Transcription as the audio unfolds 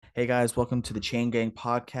Hey guys, welcome to the Chain Gang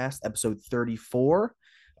Podcast, episode 34.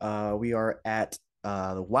 We are at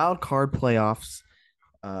the Wildcard playoffs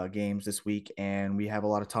games this week, and we have a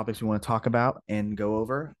lot of topics we want to talk about and go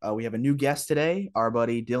over. We have a new guest today, our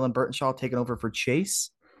buddy Dylan Burtonshaw, taking over for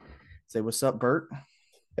Chase. Say what's up, Bert.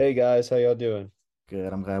 Hey guys, how y'all doing?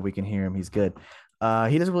 Good. I'm glad we can hear him. He's good.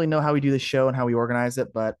 He doesn't really know how we do the show and how we organize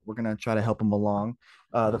it, but we're gonna try to help him along.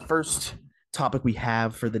 The first topic we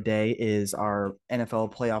have for the day is our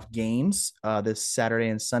NFL playoff games this Saturday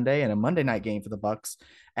and Sunday, and a Monday night game for the Bucks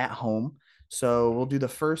at home. So we'll do the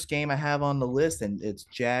first game I have on the list, and it's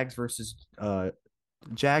Jags versus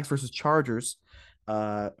Chargers.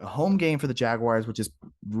 A home game for the Jaguars, which is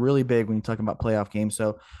really big when you're talking about playoff games.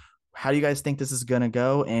 So, how do you guys think this is gonna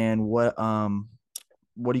go, and what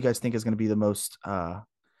do you guys think is going to be the most I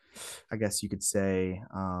guess you could say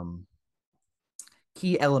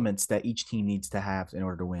key elements that each team needs to have in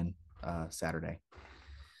order to win Saturday?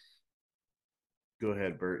 Go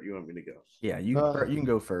ahead, Bert. You want me to go? Yeah, you Uh, Bert, you can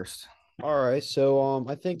go first. all right.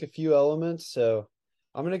 I think a few elements. So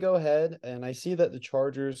I'm gonna go ahead and I see that the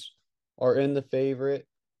Chargers are in the favorite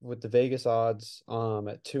with the Vegas odds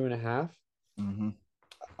at 2.5. Mm-hmm.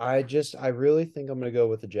 I really think I'm gonna go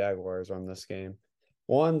with the Jaguars on this game.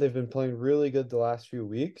 One, they've been playing really good the last few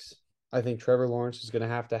weeks. I think Trevor Lawrence is gonna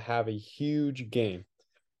have a huge game.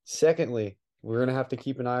 Secondly, we're gonna have to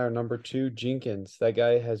keep an eye on number two, Jenkins. That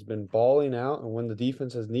guy has been balling out, and when the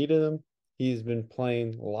defense has needed him, he's been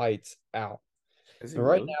playing lights out. Is he And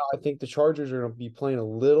right really? now, I think the Chargers are going to be playing a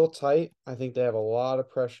little tight. I think they have a lot of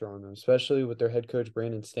pressure on them, especially with their head coach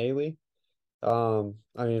Brandon Staley. I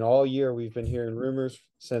mean, all year we've been hearing rumors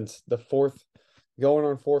since going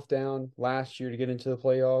on fourth down last year to get into the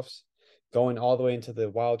playoffs, going all the way into the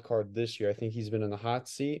wild card this year. I think he's been in the hot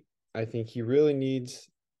seat. I think he really needs.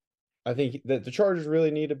 I think that the Chargers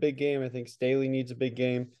really need a big game. I think Staley needs a big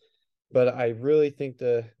game, but I really think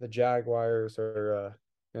the Jaguars are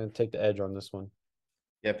going to take the edge on this one.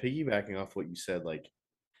 Yeah, piggybacking off what you said,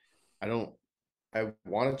 I don't I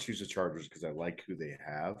want to choose the Chargers because I like who they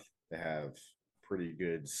have. They have pretty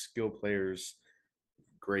good skill players,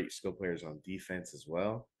 great skill players on defense as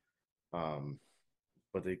well. Um,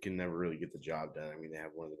 but they can never really get the job done. I mean, they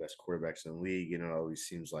have one of the best quarterbacks in the league, and it always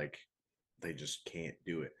seems like they just can't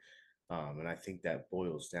do it. And I think that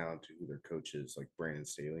boils down to who their coach is, like Brandon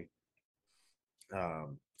Staley.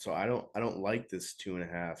 So I don't like this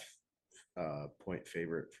 2.5 point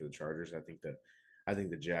favorite for the Chargers. I think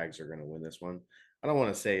the Jags are going to win this one. I don't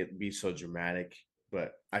want to say it be so dramatic,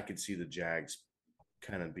 but I could see the Jags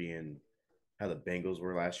kind of being how the Bengals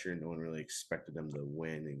were last year. No one really expected them to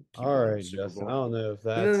win and keep All going to the right, Super Justin. I Bowl. don't know if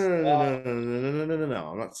No, no, that's no, no, no, no, no, no, no, no, no.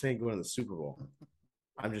 I'm not saying going to the Super Bowl.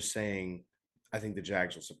 I'm just saying I think the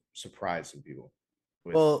Jags will surprise some people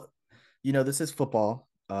with Well, this is football.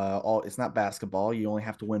 All It's not basketball. You only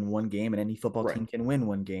have to win one game, and any football right. team can win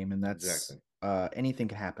one game, and that's Exactly. anything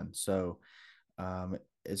can happen. So,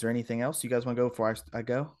 is there anything else you guys want to go before I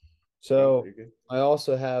go? No, so. you're good. I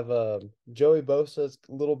also have Joey Bosa's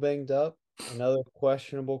a little banged up. Another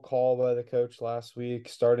questionable call by the coach last week,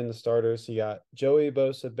 starting the starters. He got Joey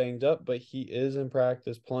Bosa banged up, but he is in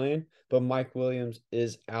practice playing. But Mike Williams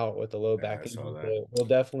is out with a low Yeah, I back saw injury. that. So we'll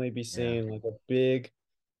definitely be Yeah. seeing like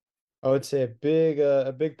I would say a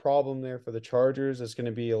big problem there for the Chargers. It's going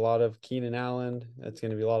to be a lot of Keenan Allen. It's going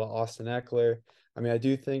to be a lot of Austin Eckler. I mean, I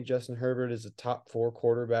do think Justin Herbert is a top four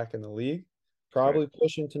quarterback in the league, Right. probably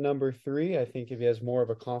pushing to number three. I think if he has more of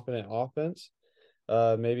a confident offense,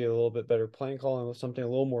 maybe a little bit better playing call and something a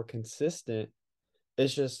little more consistent.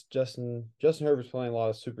 It's just Justin Herbert's playing a lot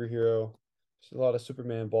of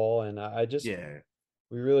Superman ball, and I just Yeah.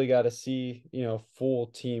 we really got to see, full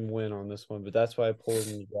team win on this one. But that's why I pulled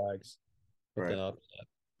in the Jags with Right. the upset.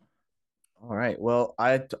 All right. Well,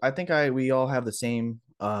 I think I we all have the same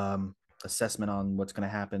assessment on what's going to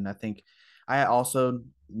happen. I think I also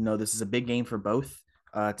know this is a big game for both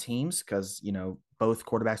teams because both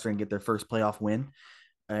quarterbacks are going to get their first playoff win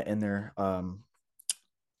in their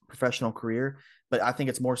professional career. But I think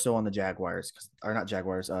it's more so on the Jaguars, or not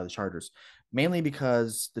Jaguars, the Chargers, mainly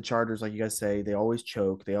because the Chargers, like you guys say, they always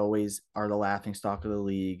choke. They always are the laughing stock of the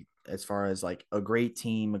league as far as like a great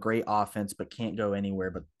team, a great offense, but can't go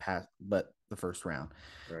anywhere but the first round.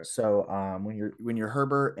 Right. So when you're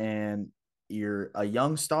Herbert and you're a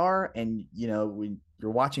young star, and when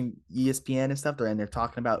you're watching ESPN and stuff, they're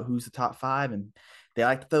talking about who's the top five, and they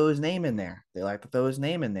like to throw his name in there. They like to throw his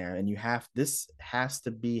name in there, and this has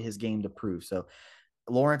to be his game to prove. So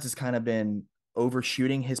Lawrence has kind of been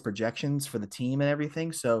overshooting his projections for the team and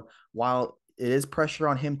everything. So while it is pressure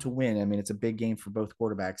on him to win, I mean, it's a big game for both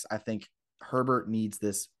quarterbacks. I think Herbert needs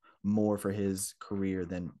this more for his career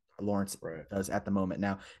than Lawrence Right. does at the moment.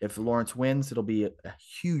 Now, if Lawrence wins, it'll be a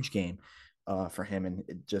huge game for him and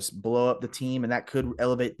just blow up the team, and that could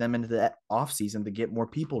elevate them into the offseason to get more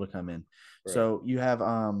people to come in. Right. So you have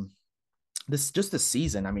this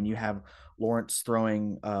season. I mean, you have Lawrence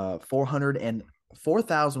throwing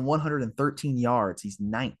 4,113 yards. He's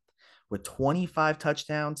ninth with 25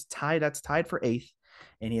 touchdowns. That's tied for eighth,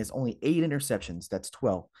 and he has only 8 interceptions. That's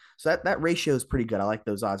 12. So that ratio is pretty good. I like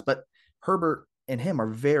those odds. But Herbert and him are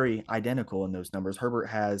very identical in those numbers. Herbert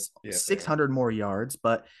has 600 more yards,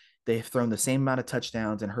 but they've thrown the same amount of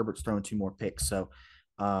touchdowns, and Herbert's thrown 2 more picks. So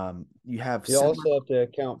you have You also have to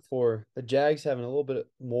account for the Jags having a little bit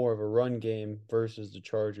more of a run game versus the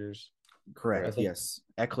Chargers. Correct. Yes.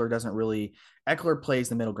 Eckler plays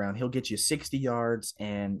the middle ground. He'll get you 60 yards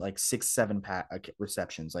and like 6, 7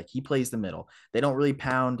 receptions. Like he plays the middle. They don't really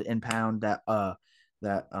pound that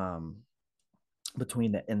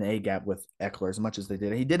between the A gap with Eckler as much as they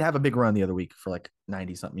did. He did have a big run the other week for like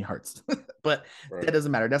 90 something yards, but that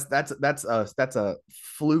doesn't matter. That's a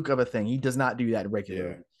fluke of a thing. He does not do that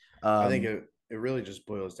regularly. I think it really just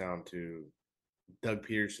boils down to Doug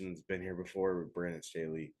Peterson's been here before, but Brandon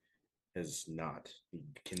Staley has not. He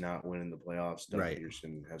cannot win in the playoffs. Doug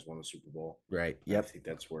Peterson has won a Super Bowl. Right. Yep. I think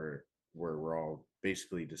that's where we're all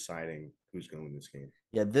basically deciding who's going to win this game.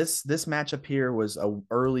 Yeah, this matchup here was a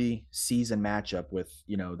early season matchup with,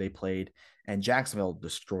 they played and Jacksonville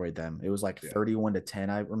destroyed them. It was like 31-10,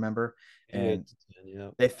 I remember. And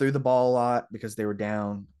they threw the ball a lot because they were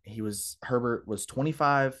down. Herbert was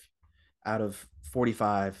 25 out of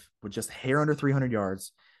 45 with just hair under 300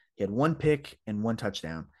 yards. He had 1 pick and 1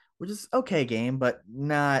 touchdown, which is okay game, but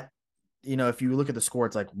not, if you look at the score,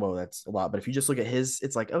 it's like, whoa, that's a lot. But if you just look at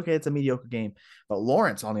it's like, okay, it's a mediocre game. But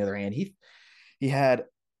Lawrence, on the other hand, he had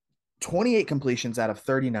 28 completions out of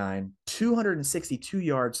 39, 262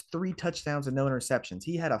 yards, 3 touchdowns, and no interceptions.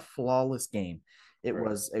 He had a flawless game. It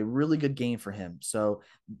was a really good game for him. So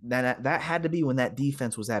that had to be when that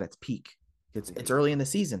defense was at its peak. It's early in the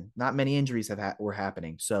season. Not many injuries were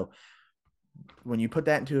happening. So when you put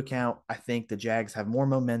that into account, I think the Jags have more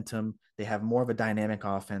momentum. They have more of a dynamic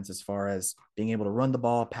offense as far as being able to run the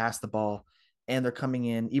ball, pass the ball, and they're coming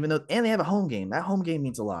in, and they have a home game. That home game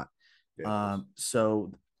means a lot.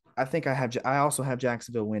 So I think I also have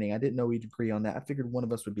Jacksonville winning. I didn't know we'd agree on that. I figured one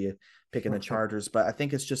of us would be picking the Chargers, but I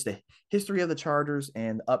think it's just a history of the Chargers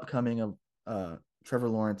and the upcoming of Trevor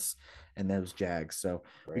Lawrence and those Jags. So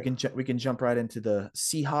we can jump right into the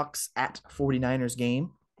Seahawks at 49ers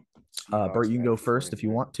game. Bert, you can go first if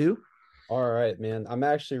you want to. All right, man. I'm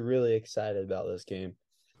actually really excited about this game.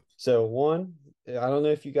 So I don't know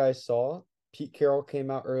if you guys saw, Pete Carroll came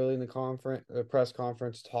out early in the press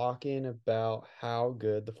conference talking about how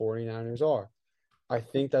good the 49ers are. I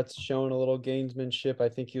think that's shown a little gamesmanship. I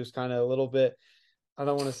think he was kind of a little bit, I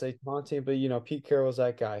don't want to say taunting, but Pete Carroll's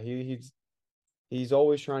that guy. He's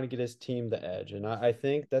always trying to get his team the edge. And I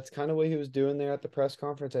think that's kind of what he was doing there at the press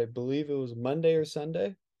conference. I believe it was Monday or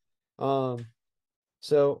Sunday. So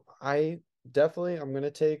I'm going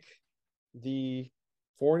to take the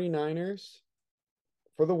 49ers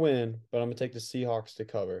for the win, but I'm going to take the Seahawks to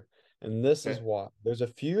cover. And this is why. There's a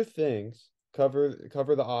few things cover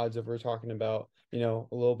the odds if we're talking about, a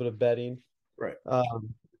little bit of betting. Right.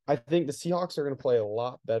 I think the Seahawks are going to play a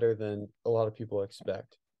lot better than a lot of people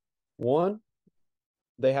expect. One,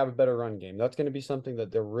 they have a better run game. That's going to be something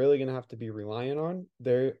that they're really going to have to be relying on.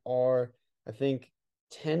 They are, I think,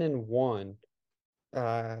 10-1.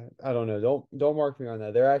 I don't know. Don't mark me on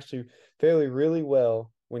that. They're actually fairly really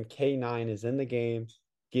well when K9 is in the game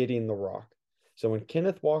getting the rock. So when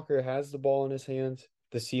Kenneth Walker has the ball in his hands,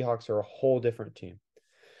 the Seahawks are a whole different team.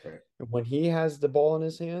 Right. When he has the ball in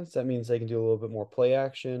his hands, that means they can do a little bit more play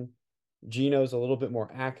action. Geno's a little bit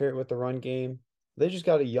more accurate with the run game. They just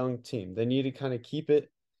got a young team. They need to kind of keep it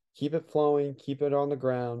flowing, keep it on the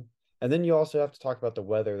ground. And then you also have to talk about the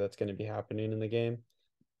weather that's going to be happening in the game.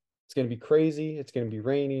 It's going to be crazy. It's going to be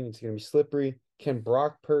raining. It's going to be slippery. Can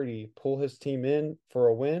Brock Purdy pull his team in for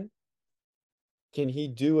a win? Can he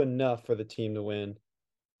do enough for the team to win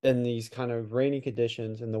in these kind of rainy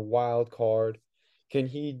conditions in the wild card? Can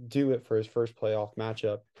he do it for his first playoff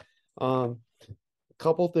matchup? A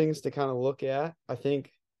couple things to kind of look at. I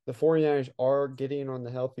think the 49ers are getting on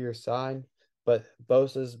the healthier side, but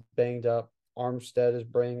Bosa's banged up. Armstead is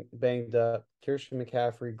banged up. Christian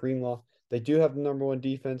McCaffrey, Greenlaw. They do have the number 1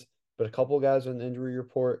 defense, but a couple guys on the injury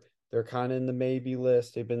report, they're kind of in the maybe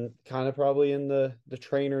list. They've been kind of probably in the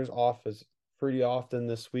trainer's office pretty often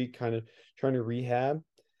this week, kind of trying to rehab.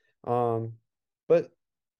 But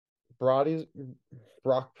Brock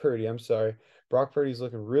Purdy Brock Purdy's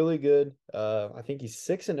looking really good. I think he's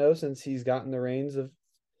 6-0 since he's gotten the reins of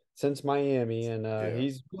since Miami, and Yeah.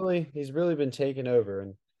 he's really been taking over.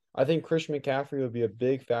 And I think Christian McCaffrey will be a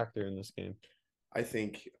big factor in this game. I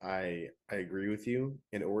think I agree with you.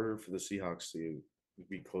 In order for the Seahawks to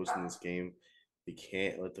be close in this game, they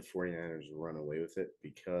can't let the 49ers run away with it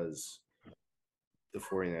because the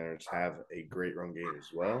 49ers have a great run game as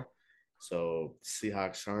well. So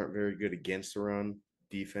Seahawks aren't very good against the run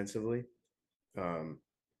defensively. Um,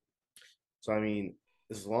 so I mean,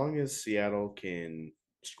 as long as Seattle can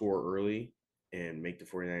score early and make the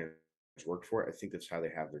 49ers work for it, I think that's how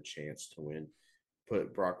they have their chance to win.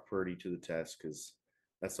 Put Brock Purdy to the test because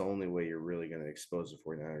that's the only way you're really going to expose the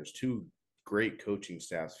 49ers. Two great coaching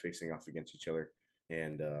staffs facing off against each other,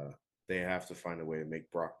 and they have to find a way to make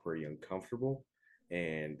Brock Purdy uncomfortable.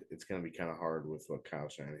 And it's going to be kind of hard with what Kyle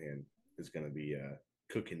Shanahan is going to be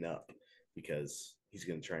cooking up because he's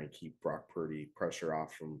going to try and keep Brock Purdy pressure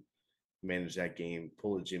off from manage that game,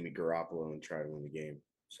 pull a Jimmy Garoppolo, and try to win the game.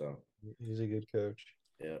 So He's a good coach.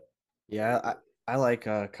 yeah, Yeah, I like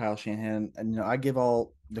Kyle Shanahan. And, I give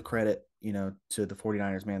all the credit, to the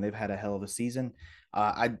 49ers, man. They've had a hell of a season.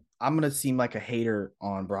 I'm going to seem like a hater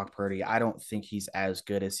on Brock Purdy. I don't think he's as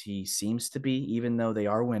good as he seems to be, even though they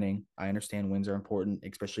are winning. I understand wins are important,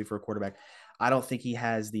 especially for a quarterback. I don't think he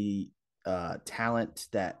has the talent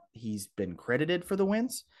that he's been credited for the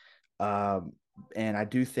wins. Um, and I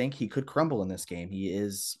do think he could crumble in this game. He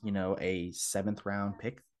is, a seventh round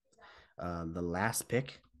pick, the last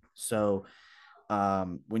pick. So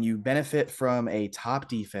when you benefit from a top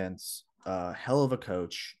defense, hell of a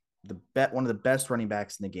coach, one of the best running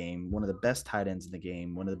backs in the game, one of the best tight ends in the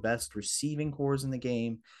game, one of the best receiving cores in the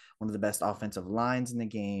game, one of the best offensive lines in the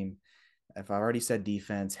game. If I already said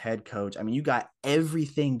defense, head coach, I mean, you got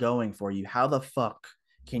everything going for you. How the fuck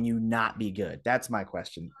can you not be good? That's my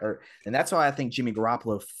question. And that's why I think Jimmy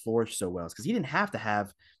Garoppolo flourished so well, because he didn't have to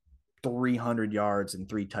have 300 yards and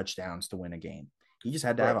 3 touchdowns to win a game. He just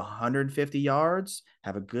had to have right. 150 yards,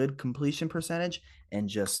 have a good completion percentage, and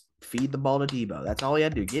just feed the ball to Debo. That's all he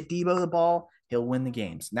had to do. Get Debo the ball, he'll win the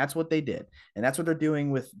games. And that's what they did. And that's what they're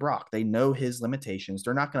doing with Brock. They know his limitations.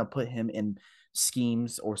 They're not going to put him in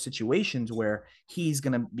schemes or situations where he's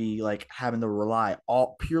going to be like having to rely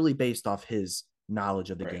all purely based off his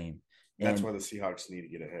knowledge of the Right. game. That's And why the Seahawks need to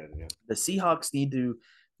get ahead. Yeah. the Seahawks need to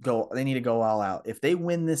go all out. If they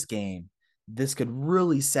win this game, this could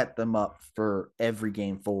really set them up for every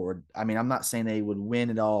game forward. I mean, I'm not saying they would win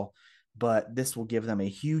it all, but this will give them a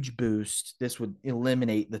huge boost. This would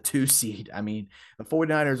eliminate the 2 seed. I mean, the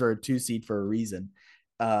 49ers are a 2 seed for a reason.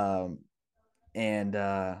 And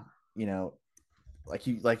you know,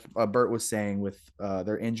 like Bert was saying with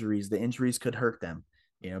their injuries, the injuries could hurt them.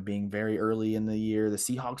 Being very early in the year, the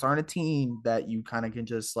Seahawks aren't a team that you kind of can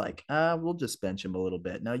just like, we'll just bench them a little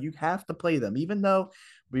bit. No, you have to play them, even though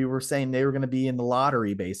we were saying they were going to be in the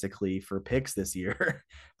lottery basically for picks this year.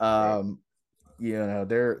 Right.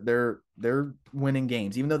 They're winning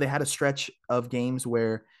games, even though they had a stretch of games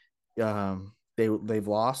where they've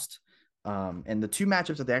lost. And the 2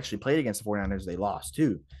 matchups that they actually played against the 49ers, they lost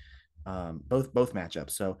too. Both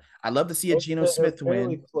matchups. So I'd love to see a Geno They're Smith fairly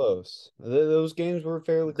win. close. Those games were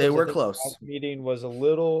fairly They close. I were think the close. last meeting was a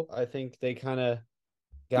little. I think they kind of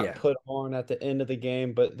got Yeah, put on at the end of the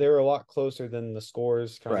game, but they were a lot closer than the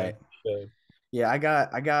scores kind of right. showed. Yeah, I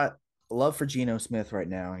got love for Geno Smith right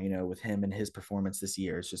now, with him and his performance this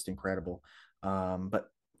year. It's just incredible. But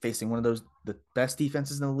facing one of the best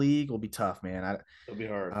defenses in the league will be tough, man. It'll be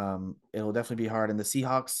hard. It'll definitely be hard. And the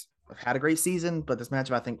Seahawks have had a great season, but this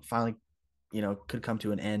matchup I think finally, could come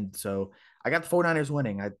to an end. So I got the 49ers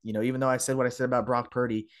winning. Even though I said what I said about Brock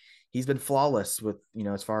Purdy, he's been flawless with,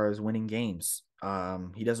 as far as winning games.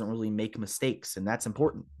 He doesn't really make mistakes, and that's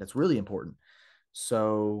important. That's really important.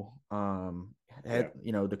 So,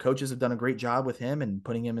 the coaches have done a great job with him and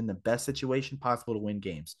putting him in the best situation possible to win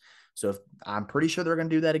games. So I'm pretty sure they're going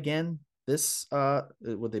to do that again.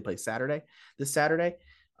 Would they play Saturday? This Saturday.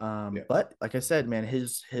 Yeah. But like I said, man,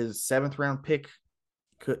 his seventh round pick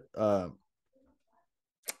could, I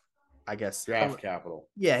guess, Draft capital.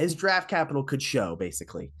 yeah, his draft capital could show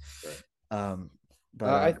basically. Right. But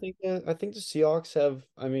I think the Seahawks have.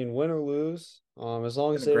 I mean, win or lose, as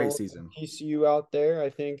long been as a they great don't season. TCU out there, I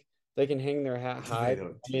think they can hang their hat high. They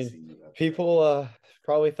don't I mean, TCU that. people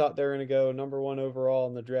probably thought they were going to go number one overall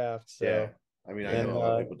in the draft. Yeah. So, I mean, I and know a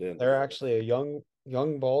lot of people did. they're actually a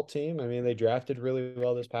young ball team. I mean, they drafted really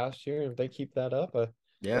well this past year, and if they keep that up,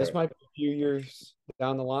 Yeah. this might be a few years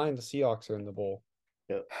down the line. The Seahawks are in the bowl.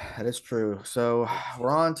 Yep. That is true. So It's-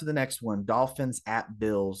 we're on to the next one. Dolphins at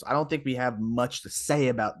Bills. I don't think we have much to say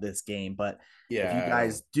about this game, but if you Yeah, I don't.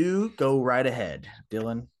 guys do, go right ahead.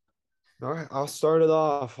 Dylan. All right, I'll start it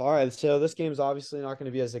off. All right, so this game's obviously not going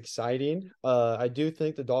to be as exciting. I do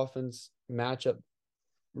think the Dolphins match up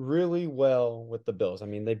really well with the Bills. I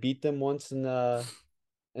mean, they beat them once in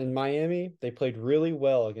Miami. They played really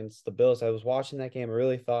well against the Bills. I was watching that game. I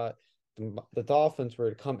really thought the Dolphins were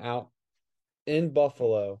to come out in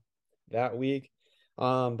Buffalo that week.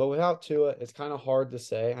 But without Tua, it's kind of hard to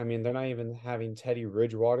say. I mean, they're not even having Teddy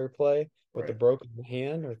Bridgewater play with the Right. broken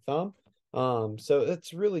hand or thumb. So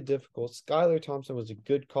it's really difficult. Skylar Thompson was a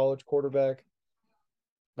good college quarterback,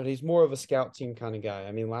 but he's more of a scout team kind of guy.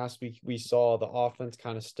 I mean, last week we saw the offense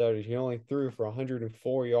kind of stuttered. He only threw for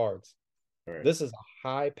 104 yards. All right. This is a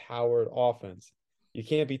high-powered offense. You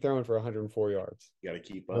can't be throwing for 104 yards. You got to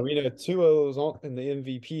keep And up. we know Tua was in the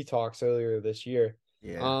MVP talks earlier this year.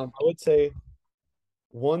 Yeah. I would say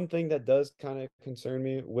one thing that does kind of concern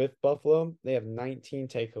me with Buffalo, they have 19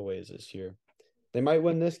 takeaways this year. They might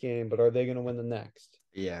win this game, but are they going to win the next?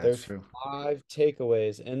 Yeah, that's There's true. 5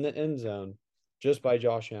 takeaways in the end zone just by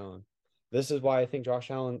Josh Allen. This is why I think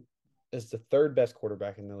Josh Allen is the third best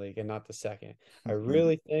quarterback in the league and not the second. I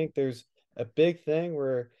really think there's a big thing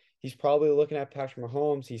where he's probably looking at Patrick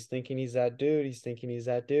Mahomes. He's thinking he's that dude. He's thinking he's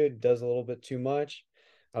that dude. Does a little bit too much.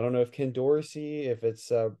 I don't know if Ken Dorsey, if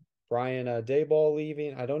it's Brian Dayball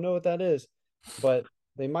leaving. I don't know what that is, but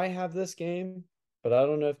they might have this game, but I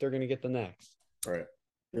don't know if they're going to get the next. All right.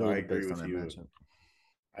 No, I Purely agree based on with that you. matchup.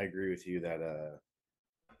 I agree with you that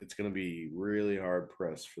it's going to be really hard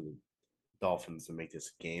pressed for the Dolphins to make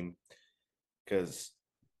this game because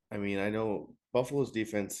I mean I know Buffalo's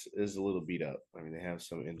defense is a little beat up. I mean they have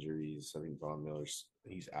some injuries. I think Von Miller's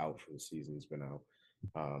he's out for the season. He's been out,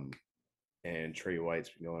 and Trey White's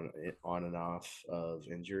been going on and off of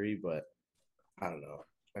injury. But I don't know.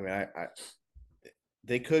 I mean I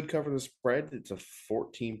they could cover the spread. It's a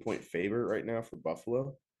 14-point favorite right now for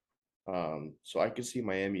Buffalo. So I could see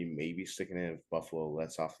Miami maybe sticking in if Buffalo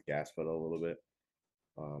lets off the gas pedal a little bit.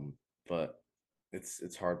 Um, but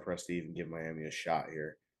it's hard pressed to even give Miami a shot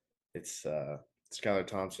here. It's Skylar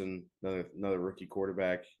Thompson, another rookie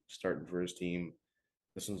quarterback starting for his team.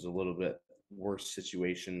 This one's a little bit worse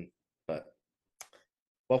situation, but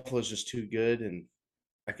Buffalo's just too good, and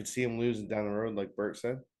I could see him losing down the road, like Bert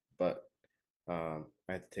said. But I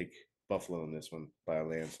have to take Buffalo in this one by a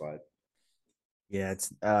landslide. Yeah,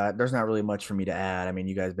 it's there's not really much for me to add. I mean,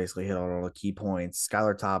 you guys basically hit on all the key points.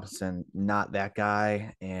 Skylar Thompson, not that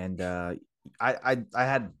guy, and I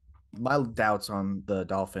had my doubts on the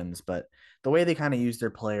Dolphins, but the way they kind of use their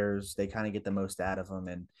players, they kind of get the most out of them,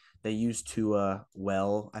 and they use Tua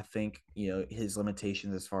well. I think his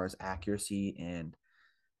limitations as far as accuracy and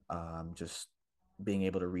just being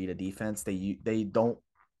able to read a defense. They don't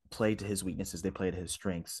play to his weaknesses; they play to his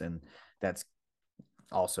strengths, and that's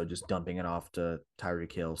also just dumping it off to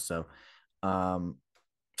Tyreek Hill. So, um,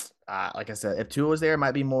 like I said, if Tua was there, it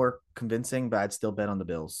might be more convincing, but I'd still bet on the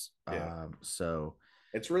Bills. Yeah, So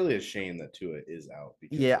it's really a shame that Tua is out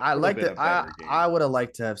because yeah, it I would have like been that. a I better I game. would have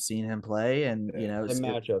liked to have seen him play, and Yeah. They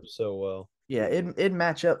match up so well. yeah, it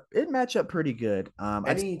match up. It match up pretty good.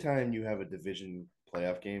 Anytime you have a division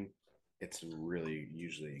playoff game, it's really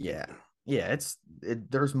usually a good Yeah, game. yeah.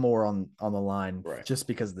 There's more on the line Right. just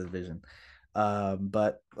because of the division.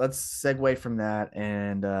 But let's segue from that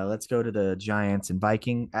and let's go to the Giants and Oh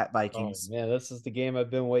Vikings. man, this is the game I've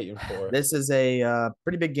been waiting for. This is a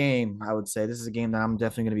pretty big game, I would say. This is a game that I'm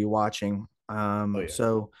definitely going to be watching. Oh yeah.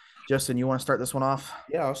 So Justin, you want to start this one off?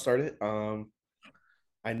 Yeah, I'll start it.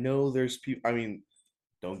 I know there's people. I mean,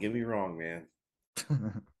 don't get me wrong, man.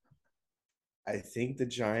 I think the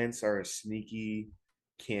Giants are a sneaky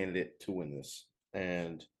candidate to win this,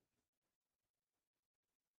 and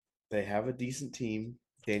they have a decent team.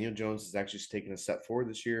 Daniel Jones is actually taking a step forward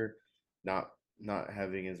this year, not not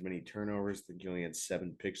having as many turnovers. I think he only had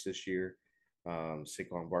 7 picks this year.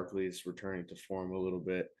 Saquon Barkley is returning to form a little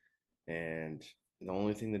bit, and the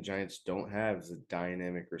only thing the Giants don't have is a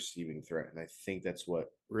dynamic receiving threat, and I think that's what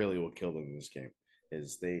really will kill them in this game.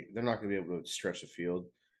 Is they're not going to be able to stretch the field,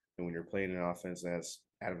 and when you're playing an offense that's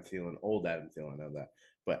Adam Thielen, old Adam Thielen, I know that,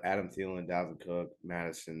 but Adam Thielen, Dalvin Cook,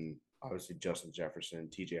 Madison, obviously Justin Jefferson,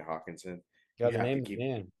 T.J. Hawkinson, you Got to have to name the keep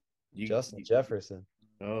man, you. Justin Jefferson.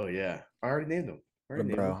 Oh yeah, I already named them. I What a already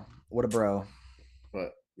named them. bro. What a bro.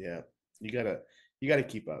 But yeah, you gotta you gotta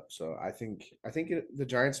keep up. So the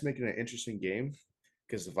Giants make it an interesting game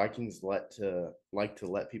because the Vikings like to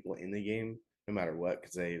let people in the game no matter what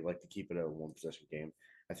because they like to keep it a one possession game.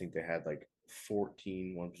 I think they had like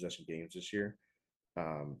 14 one possession games this year.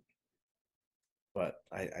 Um, But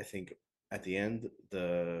I think at the end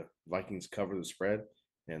the Vikings cover the spread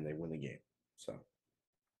and they win the game. So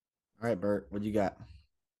All right, Bert, what you got?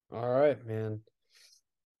 All right, man.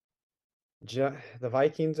 The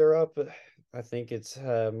Vikings are up. I think it's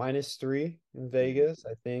 -3 in Vegas.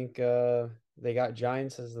 I think they got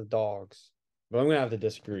Giants as the dogs, but I'm gonna have to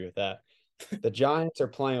disagree with that. The Giants are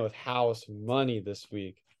playing with house money this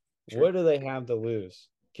week. sure. What do they have to lose?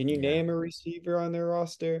 Can you Yeah. name a receiver on their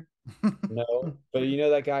roster? No, but you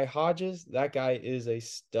know that guy Hodges, that guy is a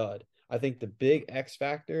stud. I think the big X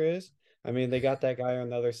factor is, I mean, they got that guy on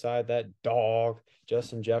the other side, that dog,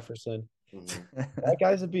 Justin Jefferson. Hmm. That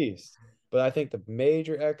guy's a beast. But I think the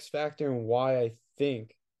major X factor and why I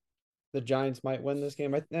think the Giants might win this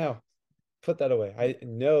game, now put that away. I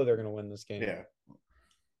know they're going to win this game Yeah.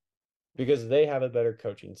 because they have a better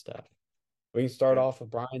coaching staff. We can start Okay. off with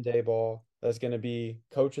Brian Dayball. That's going to be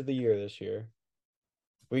coach of the year this year.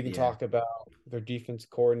 We can Yeah. talk about their defense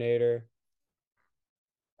coordinator.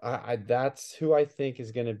 I that's who I think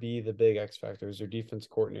is going to be the big X factor is their defense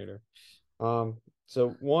coordinator.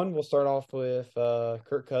 So one, we'll start off with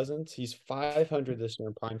Kirk Cousins. He's 500 this year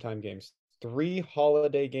in primetime games. 3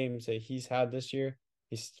 holiday games that he's had this year,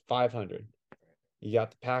 he's 500. You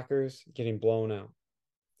got the Packers getting blown out.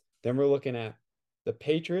 Then we're looking at the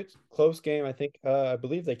Patriots, close game. I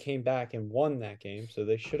believe they came back and won that game, so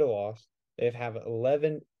they should have lost. They have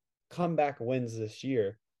 11 comeback wins this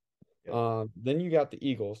year. Yep. Then you got the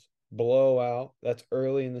Eagles blowout. That's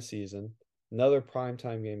early in the season. Another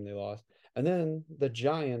primetime game they lost. And then the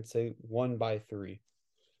Giants, they won by 3.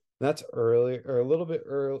 That's early or a little bit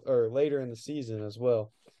early or later in the season as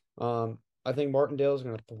well. I think Martindale is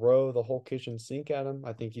going to throw the whole kitchen sink at him.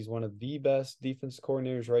 I think he's one of the best defense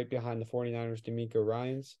coordinators right behind the 49ers, D'Amico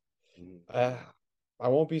Ryans. Mhm. Uh, I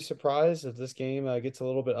won't be surprised if this game gets a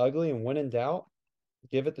little bit ugly and when in doubt,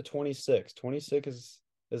 give it to 26. 26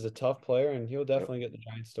 is a tough player and he'll Yep. definitely get the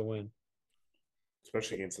Giants to win.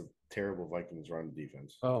 Especially against a terrible Vikings run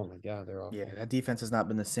defense. Oh my God, they're awful. Yeah, that defense has not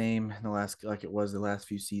been the same in the last like it was the last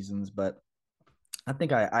few seasons, but I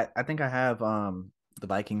think I have the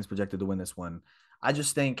Vikings projected to win this one. I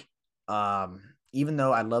just think even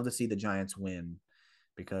though I'd love to see the Giants win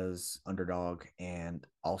because underdog and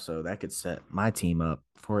also that could set my team up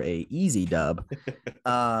for a easy dub.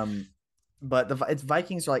 Um but it's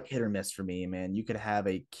Vikings are like hit or miss for me, man. You could have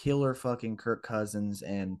a killer fucking Kirk Cousins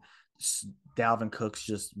and Dalvin Cook's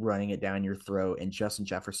just running it down your throat, and Justin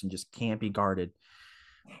Jefferson just can't be guarded.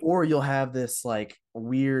 Or you'll have this like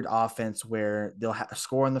weird offense where they'll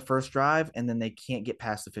score on the first drive and then they can't get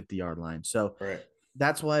past the 50-yard line. So Right.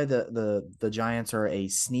 that's why the Giants are a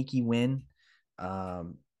sneaky win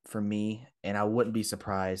for me, and I wouldn't be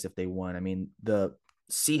surprised if they won. I mean, the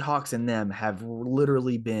Seahawks and them have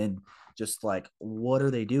literally been just like, what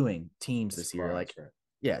are they doing teams this year? Surprise, Like, right.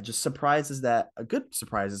 yeah, just surprises that good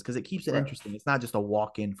surprises because it keeps it Right. interesting. It's not just a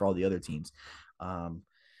walk in for all the other teams.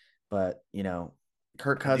 But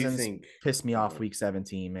Kirk I do Cousins think pissed me off week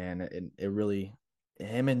 17, man. It really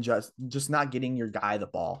him and just not getting your guy the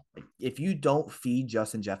ball. Like, if you don't feed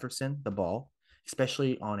Justin Jefferson the ball,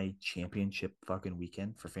 especially on a championship fucking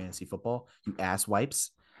weekend for fantasy football, you ass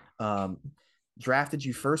wipes. Um, drafted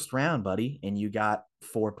you first round, buddy, and you got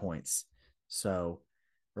 4 points. So,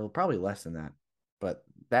 or probably less than that. But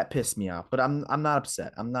that pissed me off. But I'm not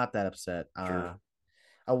upset. I'm not that upset. sure.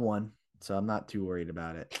 I won, so I'm not too worried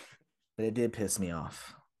about it. But it did piss me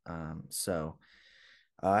off. So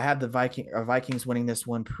I have the Vikings winning this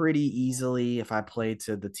one pretty easily. If I played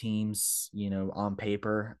to the teams, on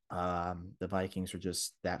paper, the Vikings are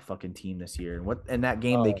just that fucking team this year. And that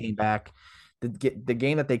game they Oh, came back, the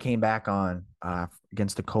game that they came back on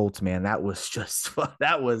against the Colts, man, that was just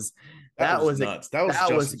that was That that was was nuts. That was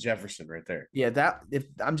that was Justin Jefferson right there. yeah that if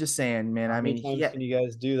I'm just saying, man. how I many mean, times can you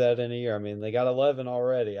guys do that in a year? I mean, they got 11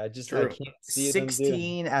 already. I True. can't see them doing.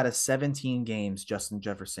 16 out of 17 games, Justin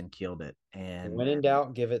Jefferson killed it, and When in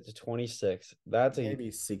doubt, give it to 26.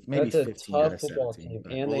 maybe That's a 15 out tough of football 17. team,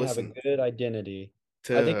 But and Well, they have a listen, good identity.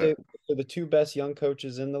 I think to they're the two best young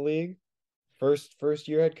coaches in the league, first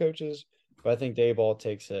year head coaches. But I think Dayball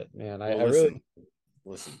takes it, man. well, I really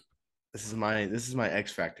listen. This is my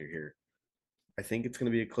X factor here. I think it's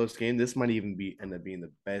going to be a close game. This might even end up being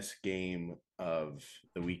the best game of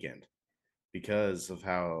the weekend because of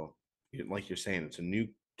how, like you're saying, it's a new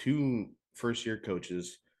two first year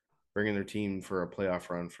coaches bringing their team for a playoff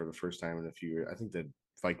run for the first time in a few years. I think the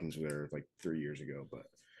Vikings were there like 3 years ago, but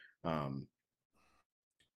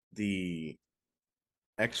the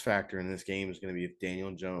X factor in this game is going to be if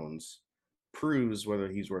Daniel Jones proves whether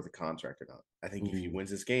he's worth a contract or not. I think if he ooh,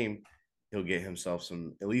 wins this game, he'll get himself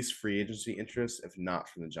some at least free agency interest, if not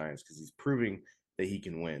from the Giants, because he's proving that he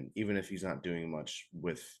can win, even if he's not doing much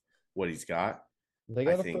with what he's got. They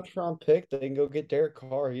I got a think first round pick. They can go get Derek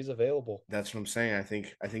Carr. He's available. that's what I'm saying. I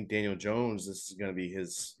think Daniel Jones, this is gonna be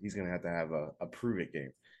his he's gonna have a prove it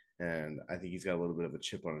game. And I think he's got a little bit of a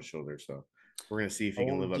chip on his shoulder. So we're gonna see if I he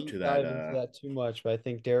can won't live up to deep that. dive into that too much, but I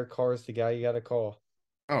think Derek Carr is the guy you got to call.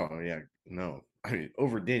 Oh yeah, no. I mean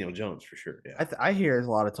over Daniel Jones for sure. Yeah. I hear a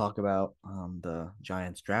lot of talk about the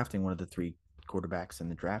Giants drafting one of the three quarterbacks in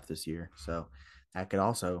the draft this year, so that could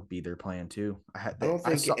also be their plan too. I don't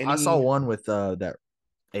think I saw any one with that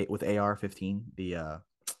with AR-15, the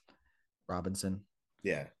Robinson,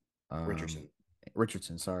 yeah, um, Richardson.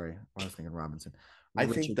 Richardson. Sorry, I was thinking Robinson. I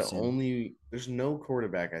think Richardson. there's no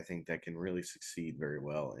quarterback I think that can really succeed very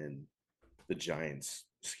well in the Giants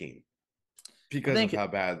scheme I because of think how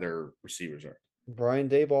bad their receivers are. Brian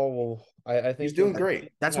Dayball will. I He's think doing he'll. great.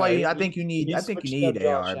 that's why Yeah, I think you need he switched up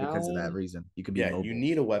AR Josh because of that Allen. reason. You could be Yeah, you mobile.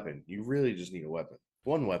 need a weapon. You really just need a weapon.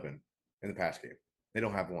 One weapon in the pass game. They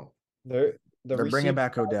don't have one. They're the They're bringing receiving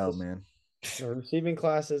back Odell, class. man. The receiving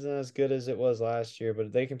class isn't as good as it was last year,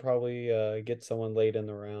 but they can probably get someone late in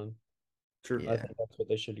the round. True. I Yeah. think that's what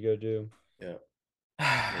they should go do. Yeah.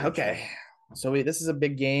 Very true. Okay. So this is a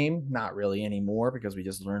big game. Not really anymore because we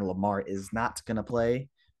just learned Lamar is not going to play.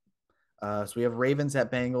 So we have Ravens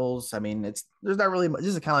at Bengals. I mean, there's not really much.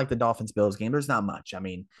 This is kind of like the Dolphins Bills game. There's not much. I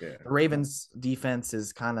mean, Yeah. the Ravens defense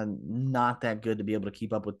is kind of not that good to be able to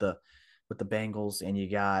keep up with the Bengals. And you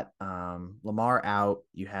got Lamar out.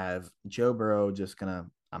 You have Joe Burrow just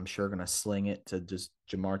I'm sure gonna sling it to just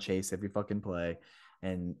Jamar Chase every fucking play,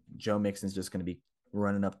 and Joe Mixon's just gonna be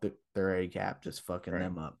running up their A gap, just fucking Right.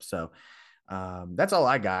 them up. So that's all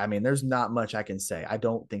I got. I mean, there's not much I can say. I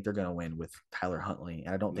don't think they're going to win with Tyler Huntley,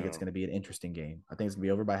 and I don't think it's No. going to be an interesting game. I think it's going to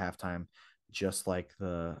be over by halftime, just like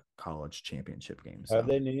the college championship game. Have So,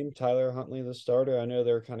 they named Tyler Huntley the starter? I know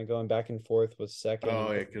they're kind of going back and forth with second Oh and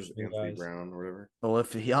yeah, third because string Anthony guys. Brown or whatever. well,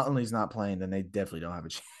 if Huntley's not playing, then they definitely don't have a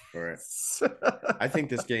All right. chance. I think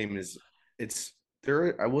this game is it's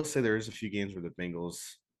there. I will say there is a few games where the Bengals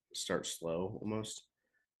start slow almost,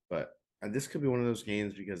 but this could be one of those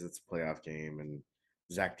games because it's a playoff game and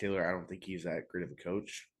Zach Taylor. I don't think he's that great of a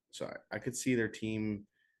coach, so I could see their team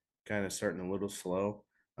kind of starting a little slow.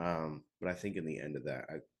 But I think in the end of that,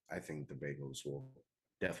 I think the Bengals will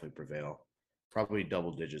definitely prevail. Probably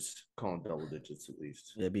double digits, calling double digits at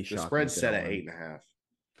least. It'd be The shocking spread's if they set don't at win. 8.5.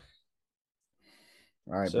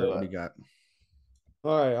 All right, Bert, what So, do you got?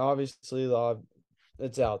 all right, obviously,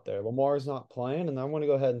 it's out there. Lamar's not playing, and I want to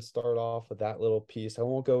go ahead and start off with that little piece. I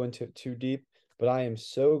won't go into it too deep, but I am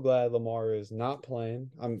so glad Lamar is not playing.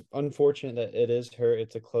 I'm unfortunate that it is hurt.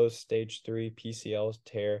 It's a close stage 3 PCL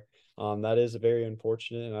tear. That is very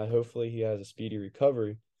unfortunate, and hopefully he has a speedy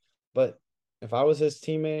recovery. But if I was his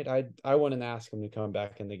teammate, I wouldn't ask him to come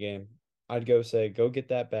back in the game. I'd go say, go get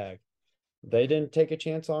that bag. They didn't take a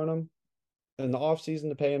chance on him in the offseason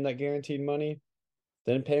to pay him that guaranteed money.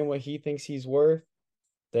 Didn't pay him what he thinks he's worth.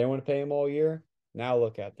 They didn't want to pay him all year. Now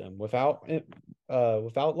look at them. Without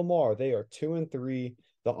Lamar, they are 2-3.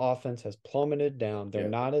 The offense has plummeted down. They're Yeah,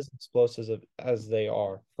 not as explosive as they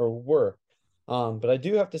are or were. But I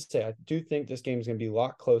do have to say, I do think this game is going to be a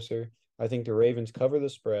lot closer. I think the Ravens cover the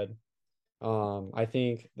spread. I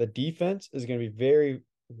think the defense is going to be very,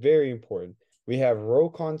 very important. We have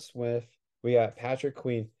Roquan Smith, we got Patrick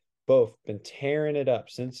Queen, both been tearing it up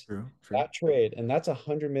since True, true. that trade, and that's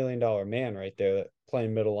 $100 million man right there that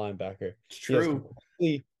playing middle linebacker. it's He has true.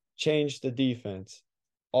 completely changed the defense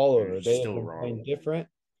all You're over. They have still been playing wrong. different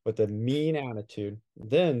with a mean attitude.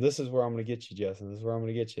 Then this is where I'm going to get you, Justin. This is where I'm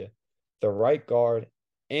going to get you. The right guard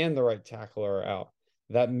and the right tackle are out.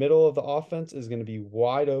 That middle of the offense is going to be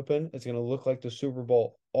wide open. It's going to look like the Super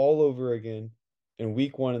Bowl all over again in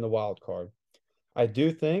week 1 in the wild card. I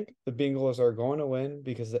do think the Bengals are going to win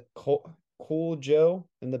because Cool Joe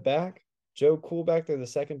in the back, Joe Cool back there, the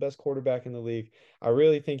second best quarterback in the league. I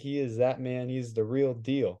really think he is that man. He's the real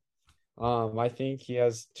deal. I think he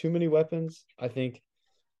has too many weapons. I think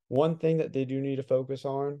one thing that they do need to focus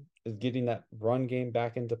on is getting that run game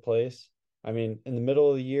back into place. I mean, in the middle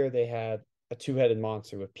of the year, they had a two-headed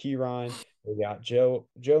monster with P. Ryan. We got Joe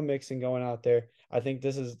Mixon going out there. I think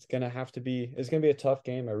this is going to have to be it's going to be a tough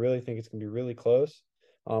game. I really think it's going to be really close,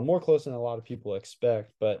 more close than a lot of people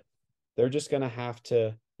expect. But they're just going to have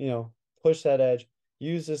to, push that edge,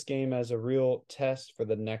 use this game as a real test for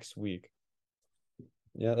the next week.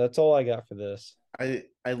 Yeah, that's all I got for this. I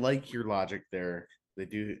like your logic there.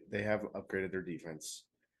 They have upgraded their defense.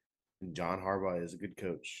 And John Harbaugh is a good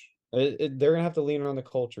coach. They're gonna have to lean on the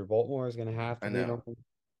culture. Baltimore is gonna have to I lean on. know.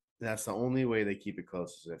 That's the only way they keep it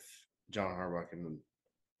close is if John Harbaugh can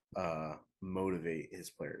motivate his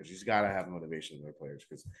players. He's got to have motivation in their players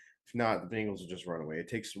because if not, the Bengals will just run away. It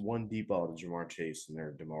takes one deep ball to Jamar Chase and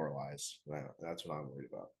they're demoralized. That's what I'm worried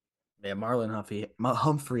about. Yeah,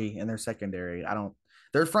 Humphrey in their secondary.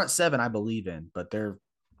 Their front seven I believe in, but their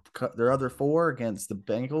other four against the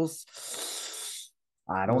Bengals,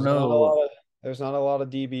 I don't know. There's not a lot of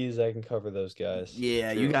DBs that can cover those guys.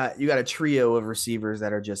 Yeah, True. you got a trio of receivers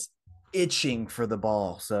that are just itching for the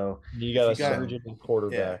ball. So You got a surgeon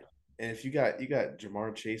quarterback. Yeah. And if you got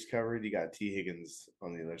Jamar Chase covered, you got T. Higgins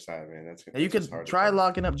on the other side, man. That's you just could hard try to cover.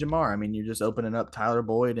 locking up Jamar. I mean, you're just opening up Tyler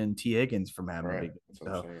Boyd and T. Higgins from having a Right. big. That's what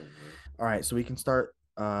I'm saying, man. All right, so we can start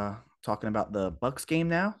talking about the Bucks game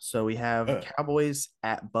now. So we have Cowboys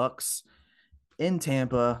at Bucks in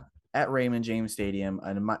Tampa at Raymond James Stadium,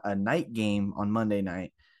 a night game on Monday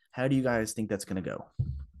night. How do you guys think that's going to go?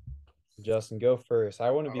 Justin, go first. I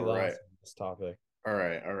want to be All last right. on this topic. All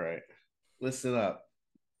right. Listen up.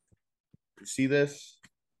 You see this?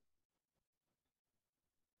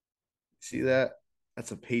 See that?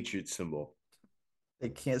 That's a Patriot symbol. They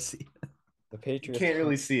can't see. The Patriots can't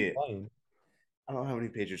really see it. playing. I don't have any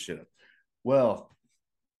Patriots shit up. Well,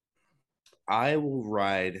 I will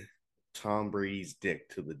ride Tom Brady's dick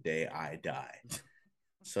to the day I die.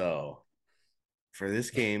 So for this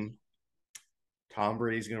game, Tom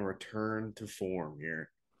Brady's going to return to form here.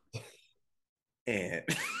 And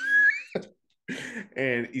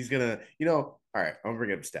and he's going to, all right, I'm going to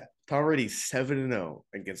bring up a stat. Tom Brady's 7-0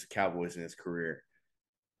 against the Cowboys in his career.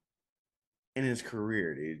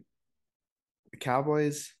 Dude. The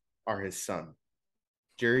Cowboys are his son.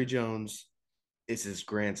 Jerry Jones is his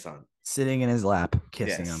grandson. Sitting in his lap,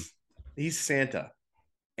 kissing him. He's Santa.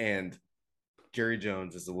 And Jerry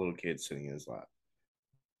Jones is the little kid sitting in his lap.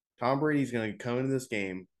 Tom Brady's going to come into this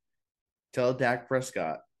game, tell Dak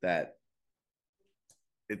Prescott that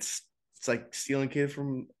it's like stealing candy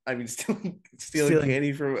from a kid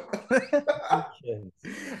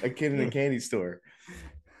in a candy store.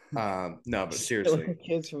 No, but seriously,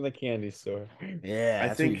 kids from the candy store. Yeah,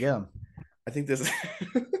 I think this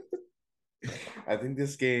I think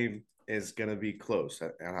this game is gonna be close.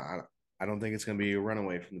 I don't think it's gonna be a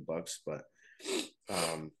runaway from the Bucks, but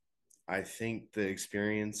I think the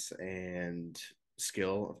experience and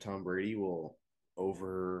skill of Tom Brady will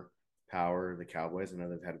overpower the Cowboys. I know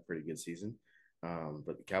they've had a pretty good season.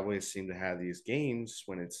 But the Cowboys seem to have these games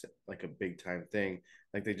when it's like a big time thing.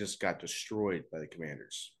 Like they just got destroyed by the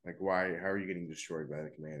Commanders. Like how are you getting destroyed by the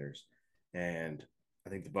Commanders? And I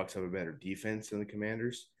think the Bucks have a better defense than the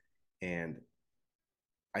Commanders. And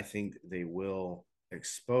I think they will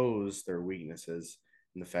expose their weaknesses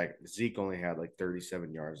in the fact Zeke only had like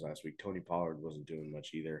 37 yards last week. Tony Pollard wasn't doing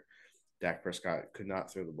much either. Dak Prescott could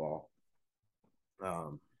not throw the ball.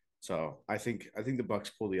 So I think the Bucks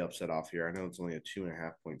pull the upset off here. I know it's only a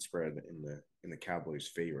 2.5 point spread in the Cowboys'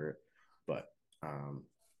 favorite, but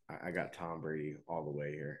I got Tom Brady all the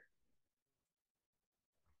way here.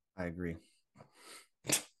 I agree.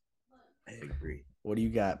 I agree. What do you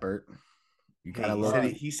got, Bert?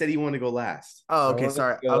 He said he wanted to go last. Oh, okay.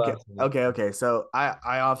 Sorry. Okay. So I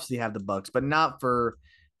obviously have the Bucks, but not for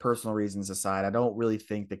personal reasons aside. I don't really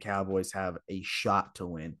think the Cowboys have a shot to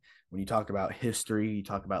win. When you talk about history, you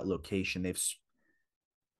talk about location. They've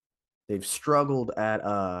struggled at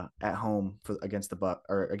home against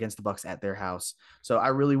the Bucks at their house. So I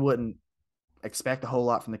really wouldn't expect a whole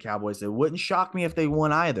lot from the Cowboys. It wouldn't shock me if they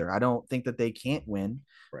won either. I don't think that they can't win,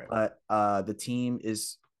 right. But the team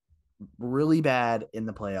is really bad in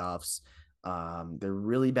the playoffs. They're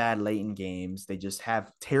really bad late in games. They just have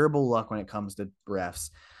terrible luck when it comes to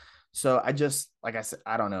refs. So like I said,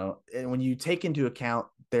 I don't know. And when you take into account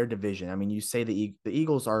their division, I mean, you say the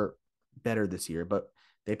Eagles are better this year, but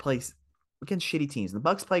they play against shitty teams. The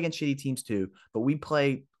Bucks play against shitty teams too, but we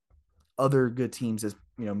play other good teams as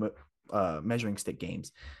measuring stick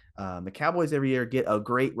games. The Cowboys every year get a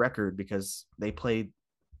great record because they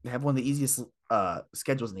have one of the easiest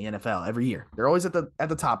schedules in the NFL every year. They're always at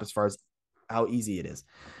the top as far as how easy it is.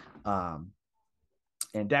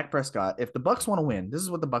 And Dak Prescott, if the Bucks want to win, this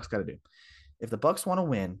is what the Bucks got to do. If the Bucks want to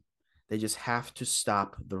win, they just have to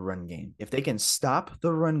stop the run game. If they can stop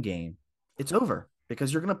the run game, it's over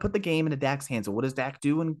because you're going to put the game into Dak's hands. And what does Dak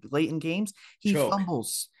do late in games? He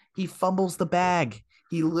fumbles. He fumbles the bag.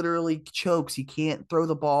 He literally chokes. He can't throw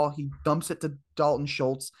the ball. He dumps it to Dalton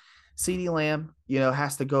Schultz. CeeDee Lamb,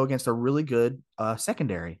 has to go against a really good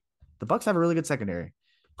secondary. The Bucks have a really good secondary.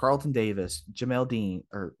 Carlton Davis, Jamel Dean,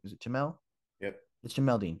 or is it Jamel? Yep. It's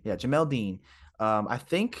Jamel Dean. Yeah, Jamel Dean. I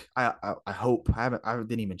think I hope I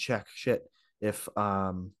didn't even check if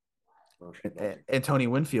Anthony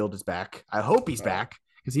Winfield is back. I hope he's back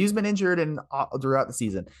because he's been injured and throughout the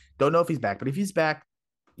season. Don't know if he's back, but if he's back,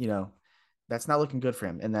 that's not looking good for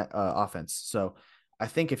him in that offense. So I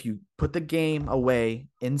think if you put the game away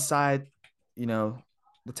inside,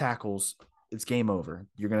 the tackles, it's game over.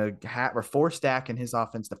 You're going to force Dak and his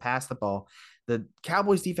offense to pass the ball. The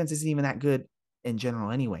Cowboys defense isn't even that good in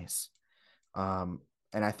general anyways. And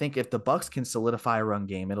I think if the Bucs can solidify a run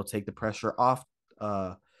game, it'll take the pressure off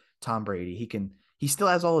Tom Brady. He still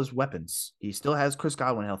has all his weapons. He still has Chris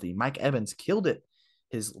Godwin healthy. Mike Evans killed it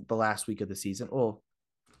the last week of the season. Well,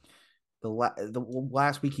 the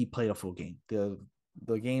last week he played a full game.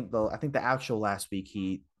 I think the actual last week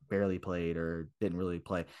he barely played or didn't really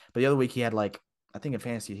play. But the other week he had I think in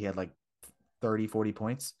fantasy he had 30, 40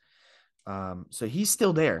 points. So he's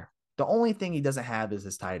still there. The only thing he doesn't have is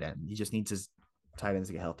his tight end. He just needs his tight ends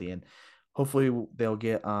to get healthy. And hopefully they'll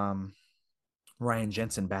get Ryan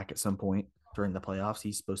Jensen back at some point during the playoffs.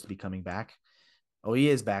 He's supposed to be coming back. Oh, he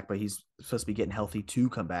is back, but he's supposed to be getting healthy to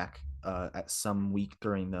come back at some week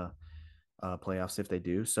during the playoffs if they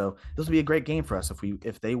do. So this will be a great game for us.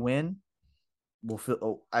 If they win, we'll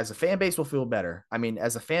feel as a fan base, we'll feel better. I mean,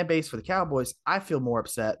 as a fan base for the Cowboys, I feel more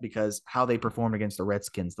upset because how they performed against the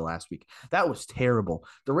Redskins the last week. That was terrible.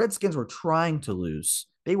 The Redskins were trying to lose.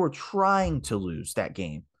 They were trying to lose that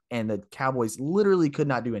game, and the Cowboys literally could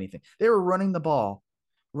not do anything. They were running the ball.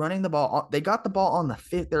 They got the ball on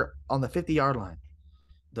the 50-yard line,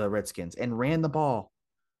 the Redskins, and ran the ball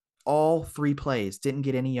all 3 plays, didn't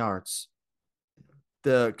get any yards.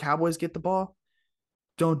 The Cowboys get the ball,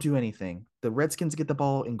 don't do anything. The Redskins get the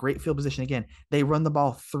ball in great field position again. They run the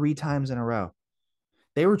ball 3 times in a row.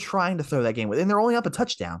 They were trying to throw that game with, and they're only up a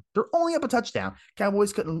touchdown.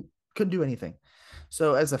 Cowboys couldn't do anything.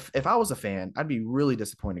 So if I was a fan, I'd be really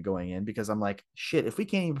disappointed going in because I'm like, shit, if we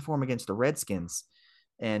can't even perform against the Redskins,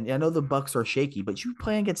 and I know the Bucs are shaky, but you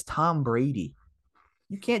play against Tom Brady.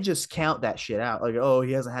 You can't just count that shit out. Like, oh,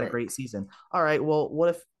 he hasn't had a great season. All right, well,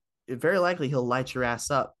 what if very likely he'll light your ass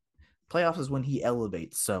up. Playoffs is when he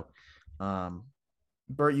elevates. So,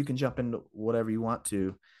 Bert, you can jump into whatever you want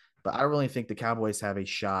to, but I really think the Cowboys have a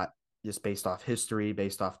shot just based off history,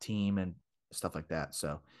 based off team and stuff like that.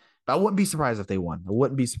 So, but I wouldn't be surprised if they won. I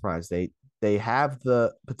wouldn't be surprised. They have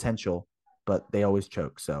the potential, but they always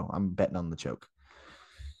choke. So I'm betting on the choke.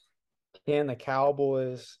 Can the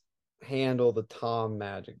Cowboys handle the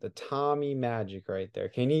Tommy magic right there?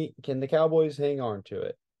 Can the Cowboys hang on to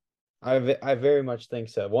it? I very much think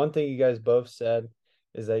so. One thing you guys both said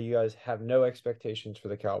is that you guys have no expectations for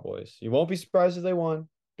the Cowboys. You won't be surprised if they won,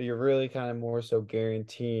 but you're really kind of more so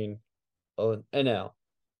guaranteeing an L.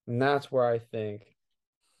 And that's where I think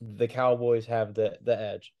the Cowboys have the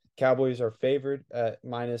edge. Cowboys are favored at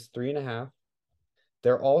 -3.5.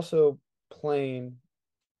 They're also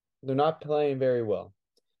they're not playing very well.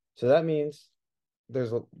 So that means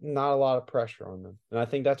there's not a lot of pressure on them. And I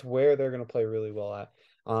think that's where they're going to play really well at.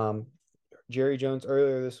 Jerry Jones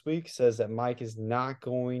earlier this week says that Mike is not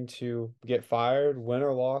going to get fired, win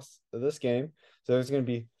or loss this game. So there's going to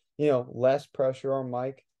be, less pressure on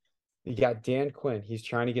Mike. You got Dan Quinn. He's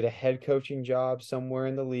trying to get a head coaching job somewhere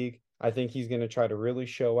in the league. I think he's going to try to really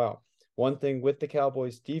show out. One thing with the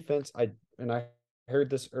Cowboys defense, I heard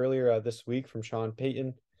this earlier this week from Sean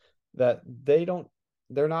Payton, that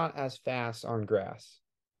they're not as fast on grass.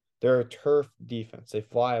 They're a turf defense. They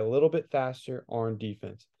fly a little bit faster on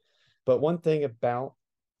defense. But one thing about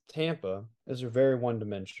Tampa is they're very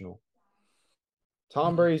one-dimensional.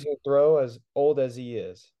 Tom Brady's going to throw as old as he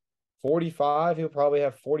is. 45, he'll probably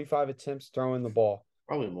have 45 attempts throwing the ball.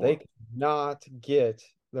 Probably more. They could not get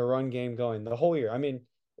the run game going the whole year. I mean,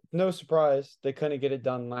 no surprise, they couldn't get it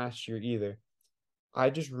done last year either. I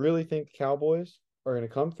just really think the Cowboys are going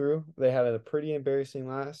to come through. They had a pretty embarrassing game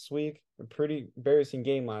last week.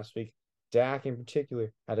 Dak in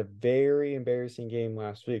particular had a very embarrassing game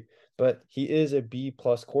last week, but he is a B+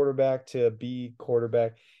 quarterback to a B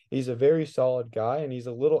quarterback. He's a very solid guy, and he's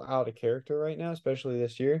a little out of character right now, especially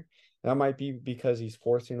this year. That might be because he's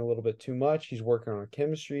forcing a little bit too much. He's working on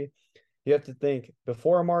chemistry. You have to think,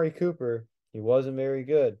 before Amari Cooper, he wasn't very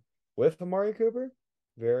good. With Amari Cooper,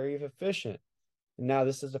 very efficient. And now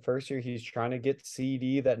this is the first year he's trying to get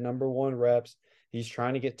CD that #1 reps. He's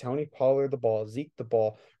trying to get Tony Pollard the ball, Zeke the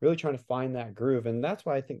ball, really trying to find that groove. And that's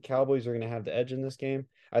why I think Cowboys are going to have the edge in this game.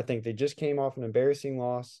 I think they just came off an embarrassing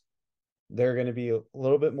loss. They're going to be a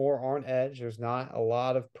little bit more on edge. There's not a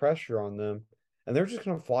lot of pressure on them, and they're just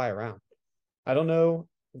going to fly around. I don't know.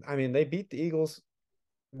 I mean, they beat the Eagles,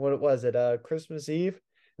 what it was at Christmas Eve,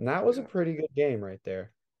 and that was a pretty good game right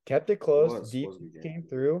there. Kept it close. Defense came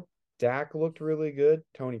through. Dak looked really good.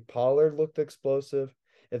 Tony Pollard looked explosive.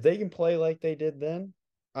 If they can play like they did then,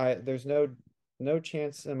 there's no no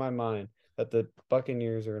chance in my mind that the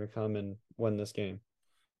Buccaneers are going to come and win this game.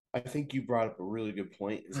 I think you brought up a really good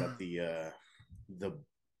point. Is that the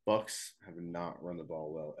Bucks have not run the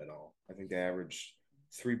ball well at all. I think they averaged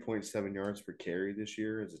 3.7 yards per carry this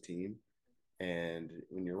year as a team. And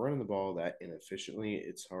when you're running the ball that inefficiently,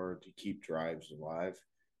 it's hard to keep drives alive.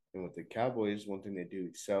 And with the Cowboys, one thing they do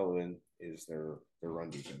excel in is their run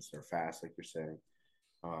defense. They're fast, like you're saying,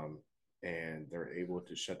 um, and they're able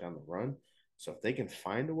to shut down the run. So if they can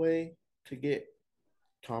find a way to get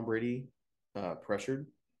Tom Brady pressured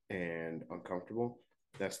and uncomfortable,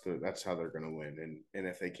 that's how they're going to win. And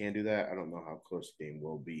if they can't do that, I don't know how close the game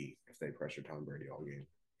will be if they pressure Tom Brady all game.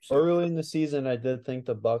 So Early in the season, I did think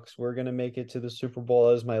the Bucks were going to make it to the Super Bowl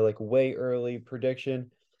as my like way early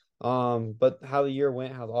prediction. But how the year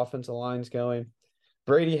went, how the offensive line's going,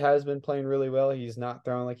 Brady has been playing really well. He's not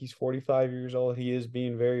throwing like he's 45 years old. He is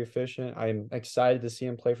being very efficient. I'm excited to see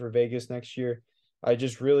him play for Vegas next year. I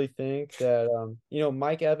just really think that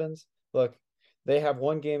Mike Evans, look, they have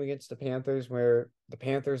one game against the Panthers where the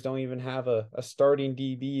Panthers don't even have a starting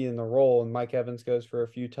DB in the role, and Mike Evans goes for a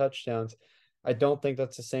few touchdowns. I don't think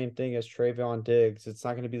that's the same thing as Trayvon Diggs. It's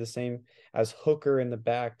not going to be the same as Hooker in the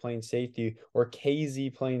back playing safety or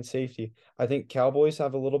KZ playing safety. I think Cowboys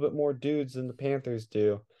have a little bit more dudes than the Panthers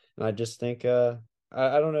do. And I just think I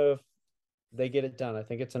don't know if they get it done. I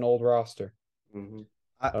think it's an old roster. mm-hmm.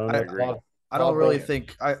 I don't I know. agree. I don't really Boyd.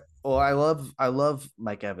 think I love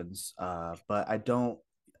Mike Evans, but I don't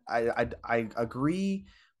I agree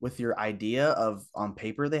with your idea of on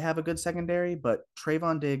paper they have a good secondary, but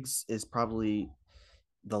Trayvon Diggs is probably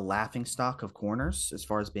the laughing stock of corners as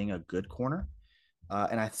far as being a good corner.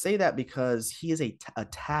 And I say that because he is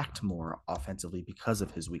attacked more offensively because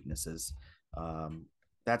of his weaknesses.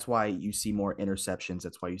 That's why you see more interceptions.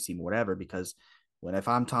 That's why you see more whatever. Because if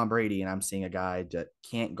I'm Tom Brady and I'm seeing a guy that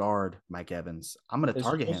can't guard Mike Evans, I'm going to Is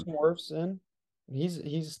target him. Tristan Wirfs in?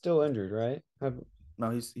 He's still injured, right? No,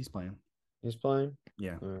 he's playing. He's playing.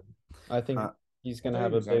 Yeah. I think Uh, he's I going to thought he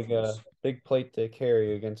have a was out for this. big plate to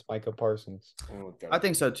carry against Micah Parsons. I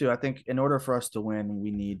think so too. I think in order for us to win, we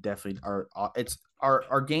need definitely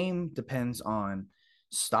our game depends on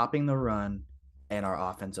stopping the run and our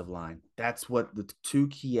offensive line. That's what the two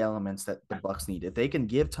key elements that the Bucks need. If they can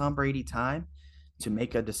give Tom Brady time to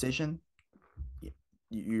make a decision,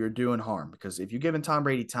 you're doing harm, because if you're giving Tom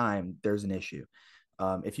Brady time, there's an issue.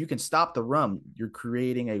 If you can stop the run, you're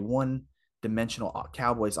creating a one-dimensional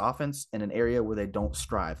Cowboys offense in an area where they don't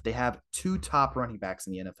strive. They have two top running backs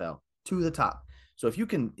in the NFL, two of the top. So if you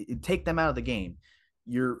can take them out of the game,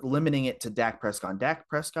 you're limiting it to Dak Prescott. Dak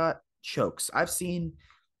Prescott chokes. I've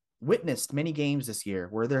witnessed many games this year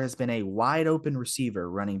where there has been a wide open receiver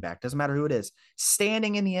running back, doesn't matter who it is,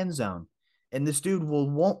 standing in the end zone, and this dude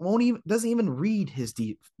won't even doesn't even read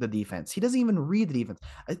the defense. He doesn't even read the defense.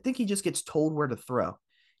 I think he just gets told where to throw.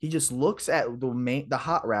 He just looks at the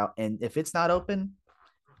hot route, and if it's not open,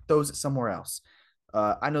 throws it somewhere else.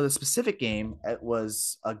 I know the specific game, it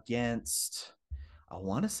was against, I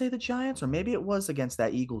want to say the Giants, or maybe it was against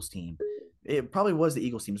that Eagles team. It probably was the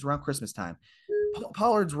Eagles team. It was around Christmas time.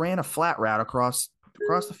 Pollard's ran a flat route across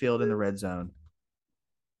the field in the red zone.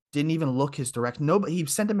 Didn't even look his direction. Nobody, he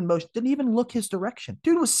sent him in motion. Didn't even look his direction.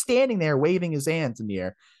 Dude was standing there waving his hands in the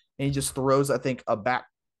air, and he just throws, I think, a back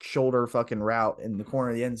shoulder fucking route in the corner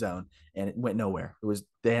of the end zone, and it went nowhere.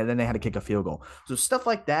 Then they had to kick a field goal. So stuff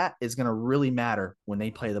like that is going to really matter when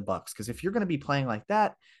they play the Bucks, because if you're going to be playing like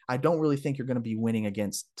that, I don't really think you're going to be winning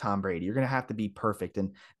against Tom Brady. You're going to have to be perfect,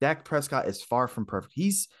 and Dak Prescott is far from perfect.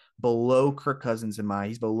 He's below Kirk Cousins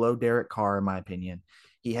he's below Derek Carr in my opinion.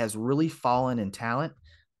 He has really fallen in talent.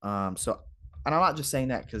 And I'm not just saying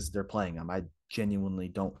that because they're playing them. I genuinely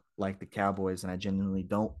don't like the Cowboys, and I genuinely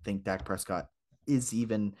don't think Dak Prescott is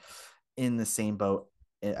even in the same boat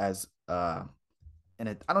as I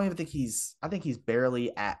don't even think I think he's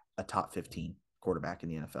barely at a top 15 quarterback in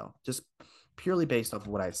the NFL, just purely based off of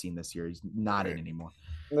what I've seen this year. He's not in anymore.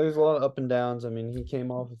 There's a lot of up and downs. I mean, he came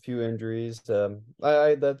off a few injuries.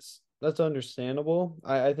 I that's understandable.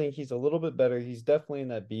 I think he's a little bit better. He's definitely in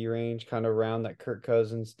that B range, kind of around that Kirk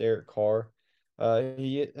Cousins, Derek Carr.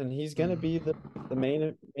 He's gonna be the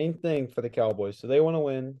main thing for the Cowboys. So they want to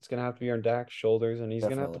win. It's gonna have to be on Dak's shoulders, and he's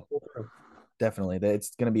gonna have to pull through. Definitely,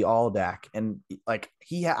 it's going to be all Dak, and like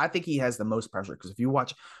I think he has the most pressure, because if you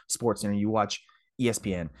watch Sports Center, you watch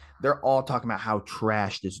ESPN, they're all talking about how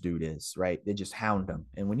trash this dude is, right? They just hound him,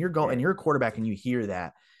 and when you're a quarterback and you hear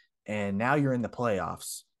that, and now you're in the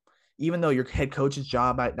playoffs, even though your head coach's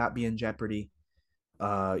job might not be in jeopardy,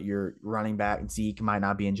 your running back Zeke might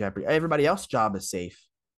not be in jeopardy, everybody else's job is safe,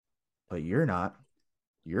 but you're not.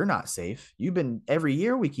 You're not safe. You've been every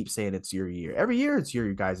year. We keep saying it's your year. Every year it's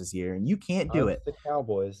your guys' year, and you can't do it. The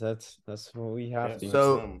Cowboys. That's what we have Yeah, to. that's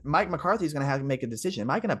So them. Mike McCarthy's going to have to make a decision.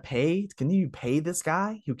 Am I going to pay? Can you pay this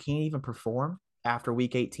guy who can't even perform after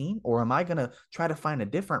week 18? Or am I going to try to find a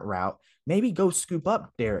different route? Maybe go scoop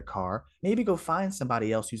up Derek Carr. Maybe go find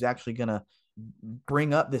somebody else who's actually going to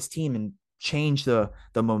bring up this team and change the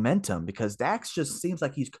momentum, because Dax just seems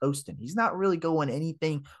like he's coasting. He's not really going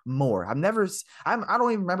anything more. I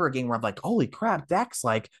don't even remember a game where I'm like, holy crap, Dax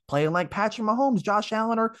like playing like Patrick Mahomes, Josh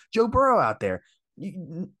Allen, or Joe Burrow out there.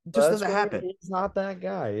 Just doesn't happen. He's not that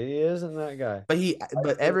guy. He isn't that guy.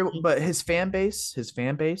 But his fan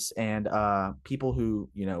base, and people who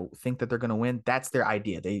think that they're going to win, that's their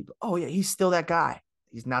idea. He's still that guy.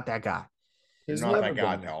 He's not that guy. You're He's not never that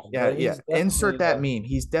guy, been pal. Yeah, but yeah. he's Insert that definitely meme.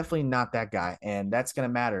 He's definitely not that guy, and that's gonna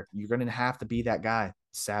matter. You're gonna have to be that guy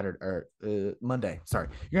Saturday or Monday. Sorry,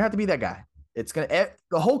 you're gonna have to be that guy. It's the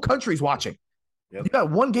whole country's watching. Yep. You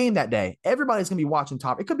got one game that day. Everybody's gonna be watching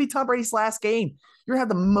Tom. It could be Tom Brady's last game. You're gonna have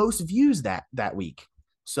the most views that week.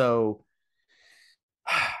 So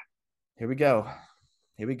here we go.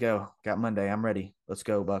 Here we go. Got Monday. I'm ready. Let's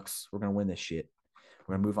go, Bucks. We're gonna win this shit.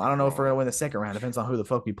 We're gonna move on. I don't know if we're gonna win the second round. Depends on who the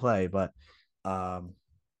fuck we play, but all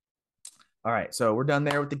right, so we're done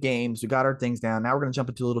there with the games. We got our things down. Now we're going to jump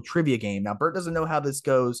into a little trivia game. Now, Bert doesn't know how this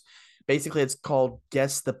goes. Basically, it's called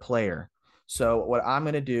Guess the Player. So what I'm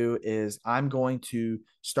going to do is I'm going to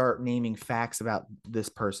start naming facts about this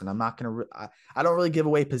person. I'm not going to I don't really give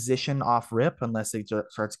away position off rip unless it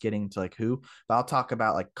starts getting to like who. But I'll talk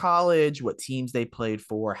about like college, what teams they played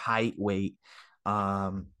for, height, weight.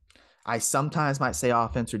 I sometimes might say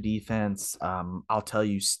offense or defense. I'll tell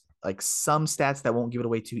you like some stats that won't give it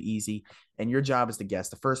away too easy. And your job is to guess.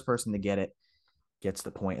 The first person to get it gets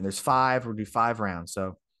the point. And there's 5. We'll do 5 rounds.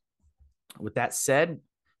 So with that said,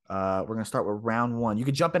 we're going to start with round 1. You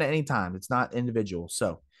can jump in at any time. It's not individual.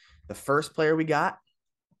 So the first player we got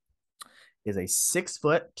is a 6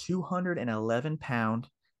 foot, 211 pound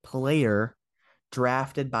player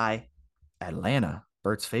drafted by Atlanta,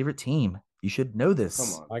 Bert's favorite team. You should know this.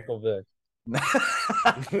 Come on, Michael Vick.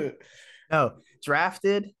 No,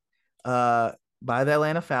 drafted by the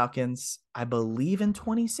Atlanta Falcons, I believe in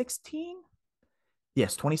 2016.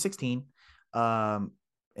 Yes, 2016.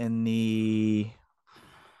 In the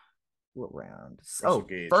what round?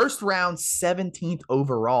 First round, 17th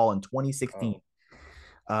overall in 2016.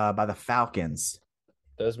 By the Falcons.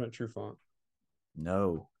 Desmond Trufant.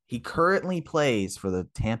 No, he currently plays for the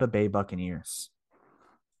Tampa Bay Buccaneers.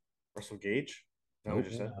 Russell Gage? No, Nope.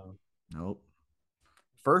 just said. Nope.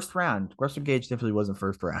 First round. Russell Gage definitely wasn't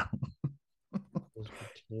first round.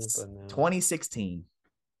 2016.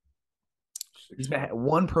 He's had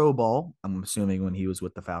 1 Pro Bowl, I'm assuming, when he was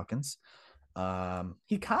with the Falcons.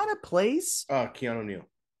 He kind of plays. Keanu Neal.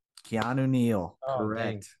 Keanu Neal. Oh, correct.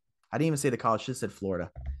 dang. I didn't even say the college. Should have said Florida.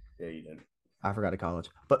 Yeah, you did. I forgot a college,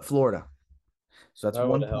 but Florida. So that's that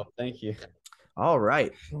 1 would help. Thank you. All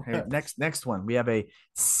right. Hey, next one. We have a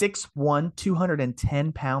 6'1",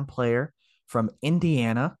 210-pound player from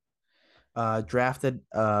Indiana, drafted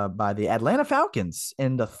by the Atlanta Falcons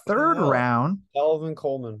in the 3rd round. Telvin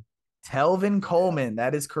Coleman. Telvin Coleman.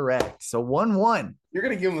 That is correct. So 1-1. You're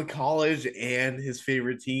going to give him the college and his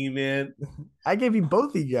favorite team, man. I gave you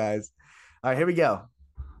both of you guys. All right, here we go.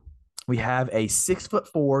 We have a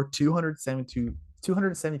 6'4",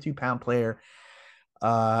 272-pound player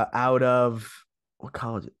out of what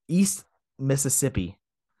college? East Mississippi.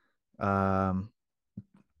 He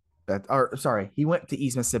went to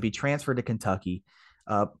East Mississippi, transferred to Kentucky,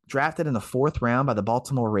 drafted in the 4th round by the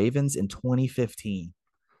Baltimore Ravens in 2015.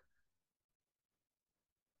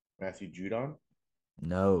 Matthew Judon?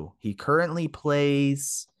 No, he currently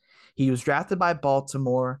plays. He was drafted by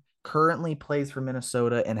Baltimore, currently plays for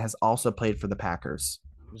Minnesota, and has also played for the Packers.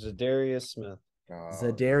 Zadarius Smith.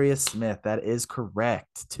 Zadarius Smith. That is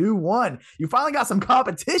correct. 2-1. You finally got some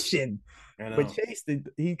competition. But Chase,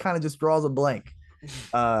 he kind of just draws a blank.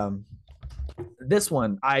 This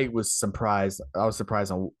one, I was surprised. I was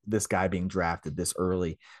surprised on this guy being drafted this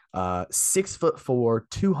early. 6'4",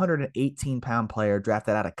 218-pound player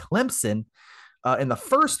drafted out of Clemson in the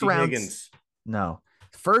first round. Higgins. No,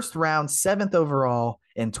 first round, 7th overall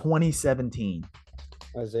in 2017.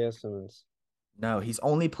 Isaiah Simmons. No, he's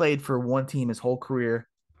only played for one team his whole career.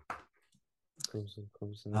 Clemson.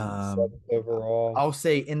 7th overall. I'll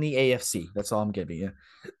say in the AFC. That's all I'm giving you.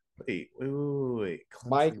 Wait.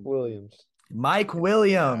 Mike Williams. Mike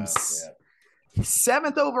Williams. Yeah.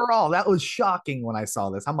 7th overall. That was shocking when I saw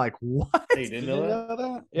this. I'm like, what? Hey, you didn't know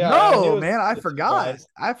that? Yeah. No, man. I forgot.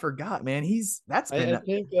 I forgot, man. I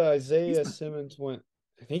think Isaiah Simmons went.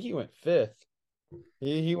 I think he went 5th.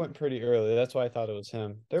 He went pretty early. That's why I thought it was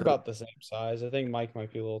him. They're So about the same size. I think Mike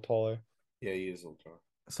might be a little taller. Yeah, he is a little tall.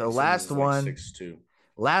 so Simmons last is like one, 6'2".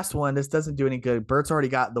 last one. This doesn't do any good. Bert's already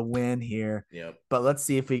got the win here, Yep. but let's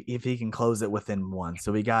see if he can close it within one.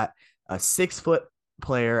 So we got a 6 foot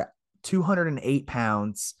player, 208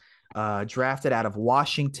 pounds, drafted out of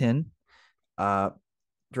Washington, uh,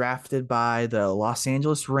 drafted by the Los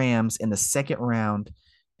Angeles Rams in the second round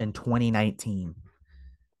in 2019.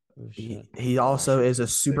 Oh He, shit. he also is a Washington,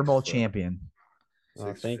 Super six Bowl foot. champion. Oh,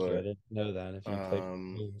 Six thank you. I foot. didn't know that. If he played for the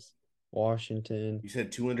Um, Rams. Washington. you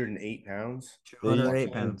said 208 pounds. 208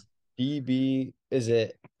 The pounds. DB is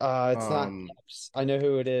it? It's not Um, Epps. I know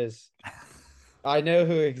who it is. I know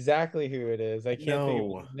exactly who it is. I can't think of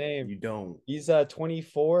no, his name. you don't. He's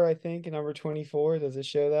 24, I think, number 24. Does it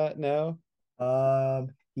show that? No.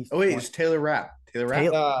 He's Oh wait, 20. it's Taylor Rapp. Taylor Rapp.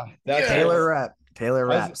 Taylor, That's it. Taylor Yes. Rapp. Taylor I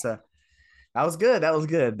was Rapp. So that was good. That was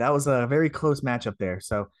good. That was a very close matchup there.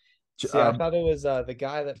 So, See, I thought it was the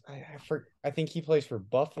guy that I think he plays for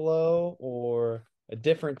Buffalo or a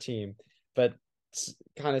different team, but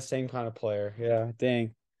kind of same kind of player. Yeah,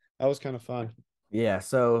 dang. That was kind of fun. yeah.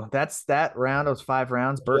 So that's that round. It was 5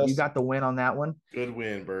 rounds. Bert, you Yes. got the win on that one. Good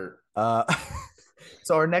win, Bert. Uh,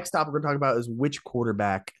 so our next topic we're talking about is which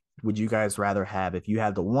quarterback would you guys rather have if you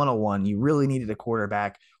had the 101? You really needed a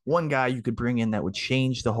quarterback, one guy you could bring in that would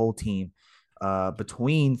change the whole team.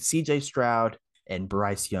 Between C.J. Stroud and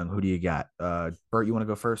Bryce Young, who do you got? Bert, you want to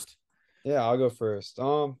go first? Yeah, I'll go first.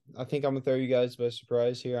 I think I'm gonna throw you guys by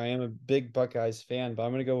surprise here. I am a big Buckeyes fan, but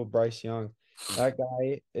I'm gonna go with Bryce Young. That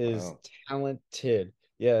guy is Wow. talented.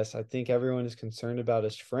 Yes, I think everyone is concerned about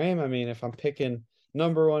his frame. I mean, if I'm picking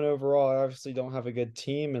number one overall, I obviously don't have a good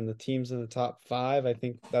team, and the team's in the top five. I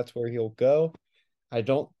think that's where he'll go. I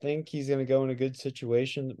don't think he's going to go in a good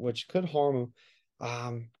situation, which could harm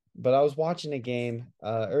him. But I was watching a game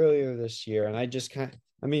earlier this year, and I just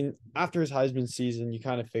I mean, after his Heisman season, you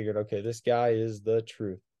kind of figured, okay, this guy is the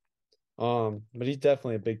truth. But he's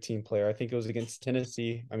definitely a big team player. I think it was against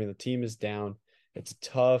Tennessee. I mean, the team is down. It's a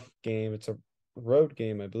tough game. It's a road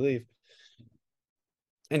game, I believe.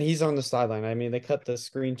 And he's on the sideline. I mean, they cut the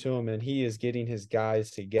screen to him, and he is getting his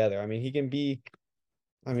guys together. I mean, he can be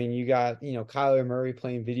I mean, you got, Kyler Murray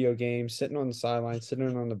playing video games, sitting on the sideline,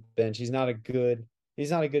 sitting on the bench. He's not a good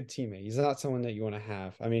teammate. He's not someone that you want to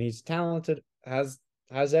have. I mean, he's talented, has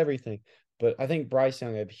everything. But I think Bryce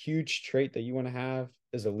Young, a huge trait that you want to have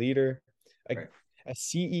is a leader, a, Right. a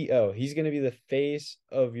CEO. He's going to be the face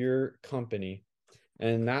of your company.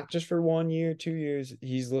 And not just for 1 year, 2 years.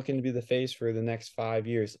 He's looking to be the face for the next 5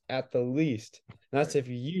 years at the least. And that's Right. if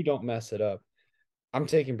you don't mess it up. I'm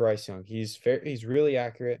taking Bryce Young. He's fair. He's really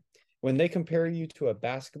accurate. When they compare you to a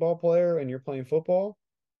basketball player and you're playing football,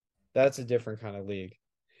 that's a different kind of league.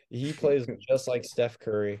 He plays just like Steph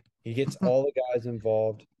Curry. He gets all the guys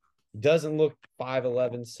involved. He doesn't look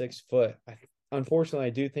 5'11", 6 foot. Unfortunately,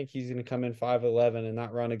 I do think he's going to come in 5'11" and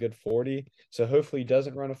not run a good 40. So hopefully he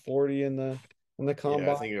doesn't run a 40 in the Yeah, I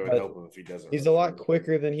combine. think it would But help him if he doesn't he's run a lot 40.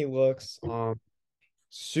 quicker than he looks.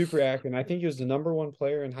 Super accurate. And I think he was the number one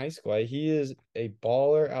player in high school. He is a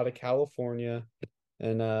baller out of California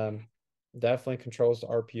and definitely controls the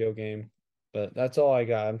RPO game. But that's all I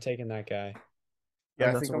got. I'm taking that guy. Yeah,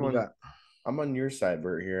 I think That's what you got. I'm on your side,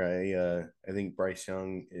 Bert. Here, I think Bryce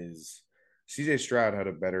Young is. CJ Stroud had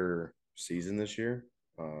a better season this year,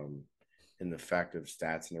 in the fact of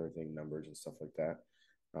stats and everything, numbers and stuff like that.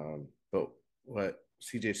 But what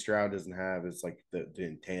CJ Stroud doesn't have is like the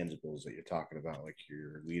intangibles that you're talking about, like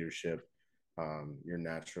your leadership, your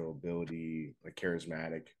natural ability, like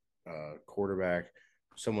charismatic quarterback,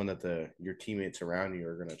 someone that your teammates around you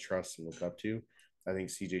are going to trust and look up to. I think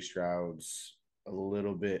CJ Stroud's a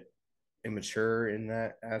little bit immature in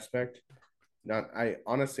that aspect. Not I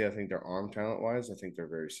honestly I think their arm talent wise, I think they're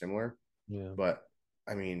very similar. Yeah. But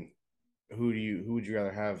I mean, who would you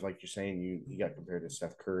rather have? Like you're saying, you got compared to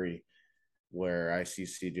Steph Curry, where I see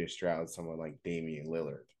CJ Stroud, someone like Damian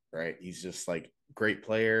Lillard, right? He's just like great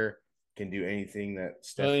player, can do anything that I don't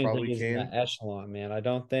Steph even think probably he's in that can. echelon, man. I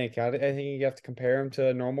don't think. I think you have to compare him to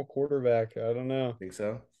a normal quarterback. I don't know. Think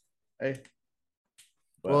so? Hey,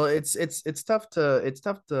 Well, but it's tough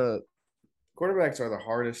to quarterbacks are the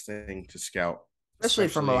hardest thing to scout, especially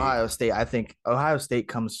from especially Ohio State. I think Ohio State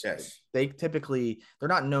comes. yes. They typically they're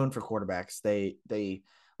not known for quarterbacks. They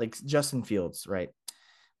like Justin Fields, right?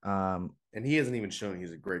 Um, And he hasn't even shown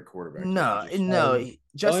he's a great quarterback yet. He no, just no, Don't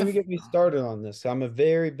Justin. even get me started on this. I'm a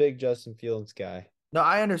very big Justin Fields guy. No,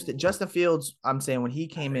 I understand. Justin Fields, I'm saying when he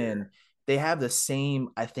came in, here. they have the same,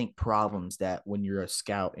 I think, problems that when you're a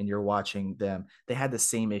scout and you're watching them, they had the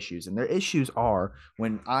same issues. And their issues are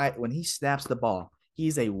when he snaps the ball,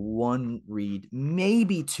 he's a one read,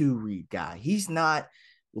 maybe two read guy. He's not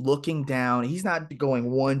looking down. He's not going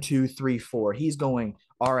 1, 2, 3, 4. He's going,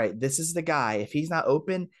 all right, this is the guy. If he's not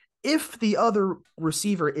open, if the other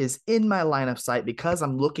receiver is in my line of sight because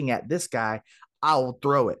I'm looking at this guy, I'll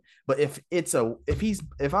throw it. But if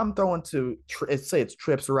I'm throwing to say it's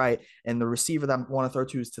trips right and the receiver that I want to throw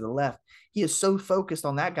to is to the left, he is so focused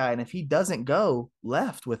on that guy. And if he doesn't go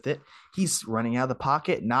left with it, he's running out of the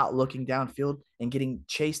pocket, not looking downfield and getting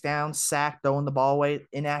chased down, sacked, throwing the ball away,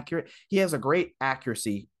 inaccurate. He has a great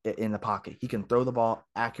accuracy in the pocket. He can throw the ball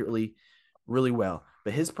accurately really well.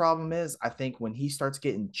 But his problem is, I think when he starts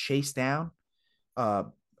getting chased down,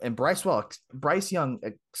 and Bryce Young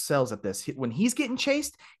excels at this. When he's getting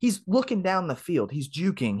chased, he's looking down the field. He's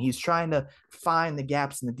juking. He's trying to find the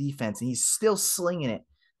gaps in the defense, and he's still slinging it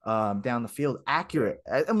down the field. Accurate.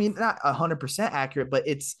 I mean, not 100% accurate, but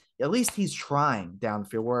it's at least he's trying down the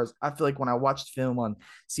field. Whereas I feel like when I watched film on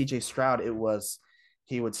C.J. Stroud, it was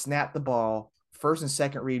he would snap the ball. First and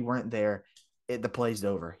second read weren't there. The play's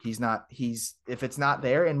over. If it's not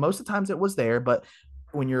there, and most of the times it was there, but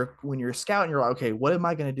when you're scouting, you're like, okay, what am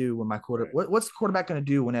I going to do when my what's the quarterback going to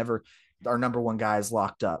do whenever our number one guy is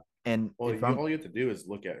locked up? And all you have to do is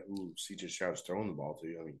look at who CJ Stroud's throwing the ball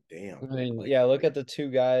to. I mean, damn. I mean, look at the two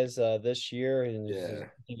guys this year, and I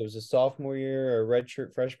think it was a sophomore year or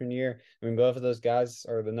redshirt freshman year. I mean, both of those guys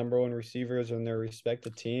are the number one receivers in their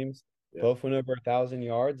respective teams. Yeah. Both went over 1,000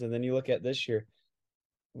 yards, and then you look at this year,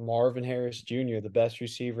 Marvin Harris Jr., the best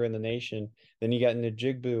receiver in the nation. Then you got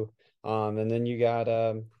Najigbu. And then you got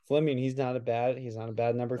Fleming. He's not a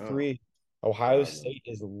bad number 3. Ohio State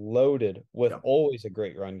is loaded with always a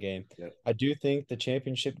great run game. Yep. I do think the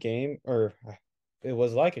championship game, or it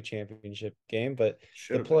was like a championship game, but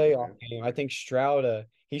the playoff game, I think Stroud,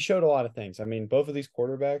 he showed a lot of things. I mean, both of these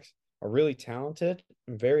quarterbacks are really talented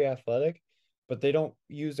and very athletic, but they don't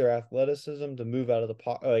use their athleticism to move out of the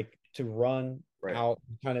pocket, like to run out,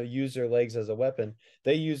 kind of use their legs as a weapon.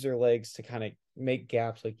 They use their legs to kind of make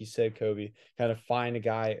gaps, like you said, Kobe, kind of find a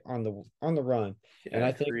guy on the run. And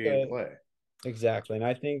I think play. Exactly. And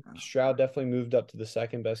I think Stroud definitely moved up to the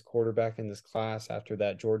second best quarterback in this class after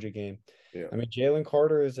that Georgia game. Yeah. I mean, Jalen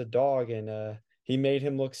Carter is a dog, and he made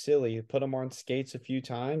him look silly. He put him on skates a few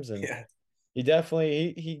times, and he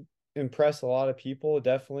definitely he impressed a lot of people. It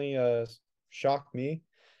definitely shocked me.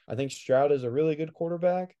 I think Stroud is a really good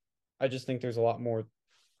quarterback. I just think there's a lot more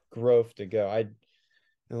growth to go.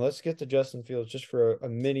 And let's get to Justin Fields just for a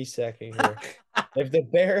mini second here. If the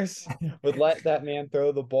Bears would let that man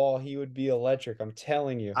throw the ball, he would be electric. I'm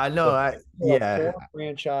telling you. I know. A poor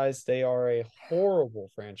franchise. They are a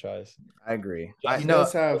horrible franchise. I agree. He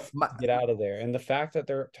does have get out of there. And the fact that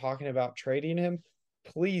they're talking about trading him,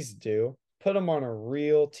 please do. Put him on a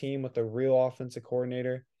real team with a real offensive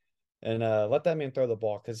coordinator, and let that man throw the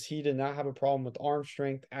ball, because he did not have a problem with arm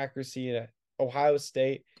strength, accuracy at Ohio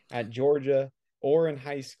State, at Georgia, or in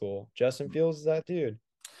high school. Justin Fields is that dude.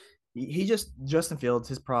 Justin Fields,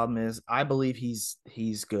 his problem is, I believe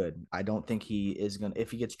he's good. I don't think he is going to, if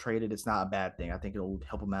he gets traded, it's not a bad thing. I think it'll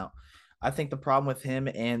help him out. I think the problem with him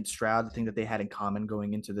and Stroud, the thing that they had in common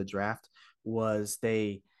going into the draft was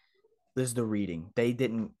this is the reading. They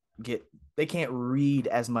can't read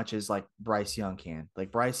as much as like Bryce Young can.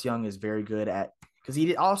 Like Bryce Young is very good at, because he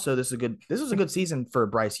did also, this was a good season for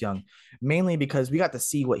Bryce Young, mainly because we got to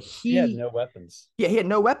see what he had no weapons. Yeah, he had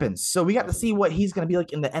no weapons. So we got to see what he's going to be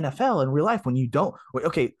like in the NFL in real life when you don't.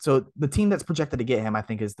 Okay, so the team that's projected to get him, I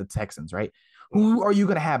think, is the Texans, right? Who are you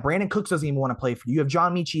going to have? Brandon Cooks doesn't even want to play for you. You have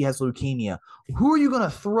John Michie has leukemia. Who are you going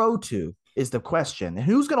to throw to is the question. And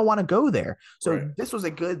who's going to want to go there? So This was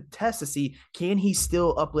a good test to see, can he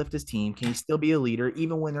still uplift his team? Can he still be a leader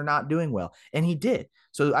even when they're not doing well? And he did.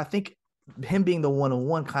 So I think him being the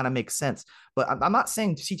one-on-one kind of makes sense. But I'm not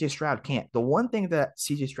saying CJ Stroud can't. The one thing that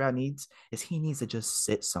CJ Stroud needs is he needs to just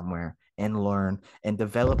sit somewhere and learn and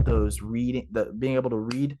develop those being able to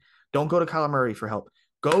read. Don't go to Kyler Murray for help.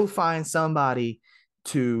 Go find somebody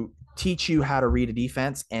to teach you how to read a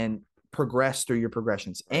defense and progress through your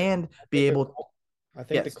progressions and be able to. I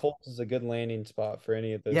think the Colts is a good landing spot for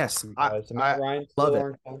any of those. Yes, guys. Ryan's still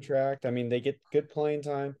on contract. I mean, they get good playing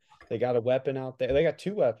time. They got a weapon out there. They got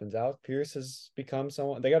 2 weapons. Alex Pierce has become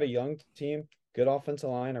someone. They got a young team, good offensive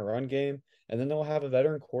line, a run game, and then they'll have a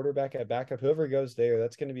veteran quarterback at backup. Whoever goes there,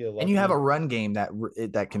 that's going to be a. And you have a run game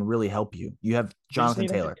that can really help you. You have Jonathan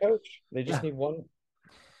Taylor. Coach. They just need one.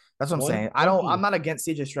 That's what I'm saying. I'm not against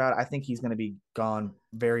CJ Stroud. I think he's going to be gone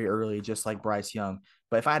very early, just like Bryce Young.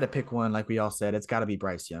 But if I had to pick one, like we all said, it's got to be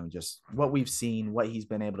Bryce Young. Just what we've seen, what he's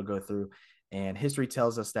been able to go through. And history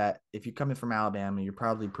tells us that if you're coming from Alabama, you're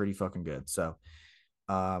probably pretty fucking good. So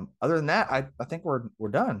Other than that, I think we're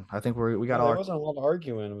done. I think we got Yeah, all there our wasn't a lot of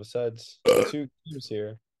arguing besides the two teams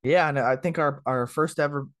here. yeah, and I think our first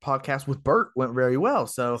ever podcast with Bert went very well.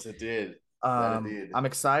 So Yes, it did. That it did. I'm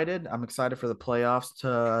excited. I'm excited for the playoffs.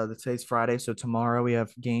 Today's Friday, so tomorrow we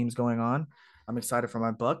have games going on. I'm excited for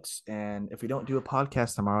my Bucks, and if we don't do a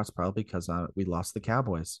podcast tomorrow, it's probably because we lost the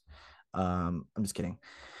Cowboys. I'm just kidding.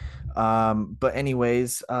 But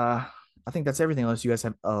anyways, I think that's everything. Unless you guys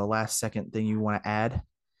have a last second thing you want to add.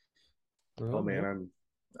 Oh man,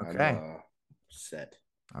 Okay. I'm set.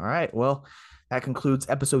 All right. Well, that concludes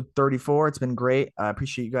episode 34. It's been great. I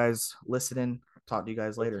appreciate you guys listening. Talk to you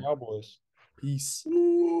guys later. Cowboys. Peace.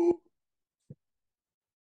 Ooh.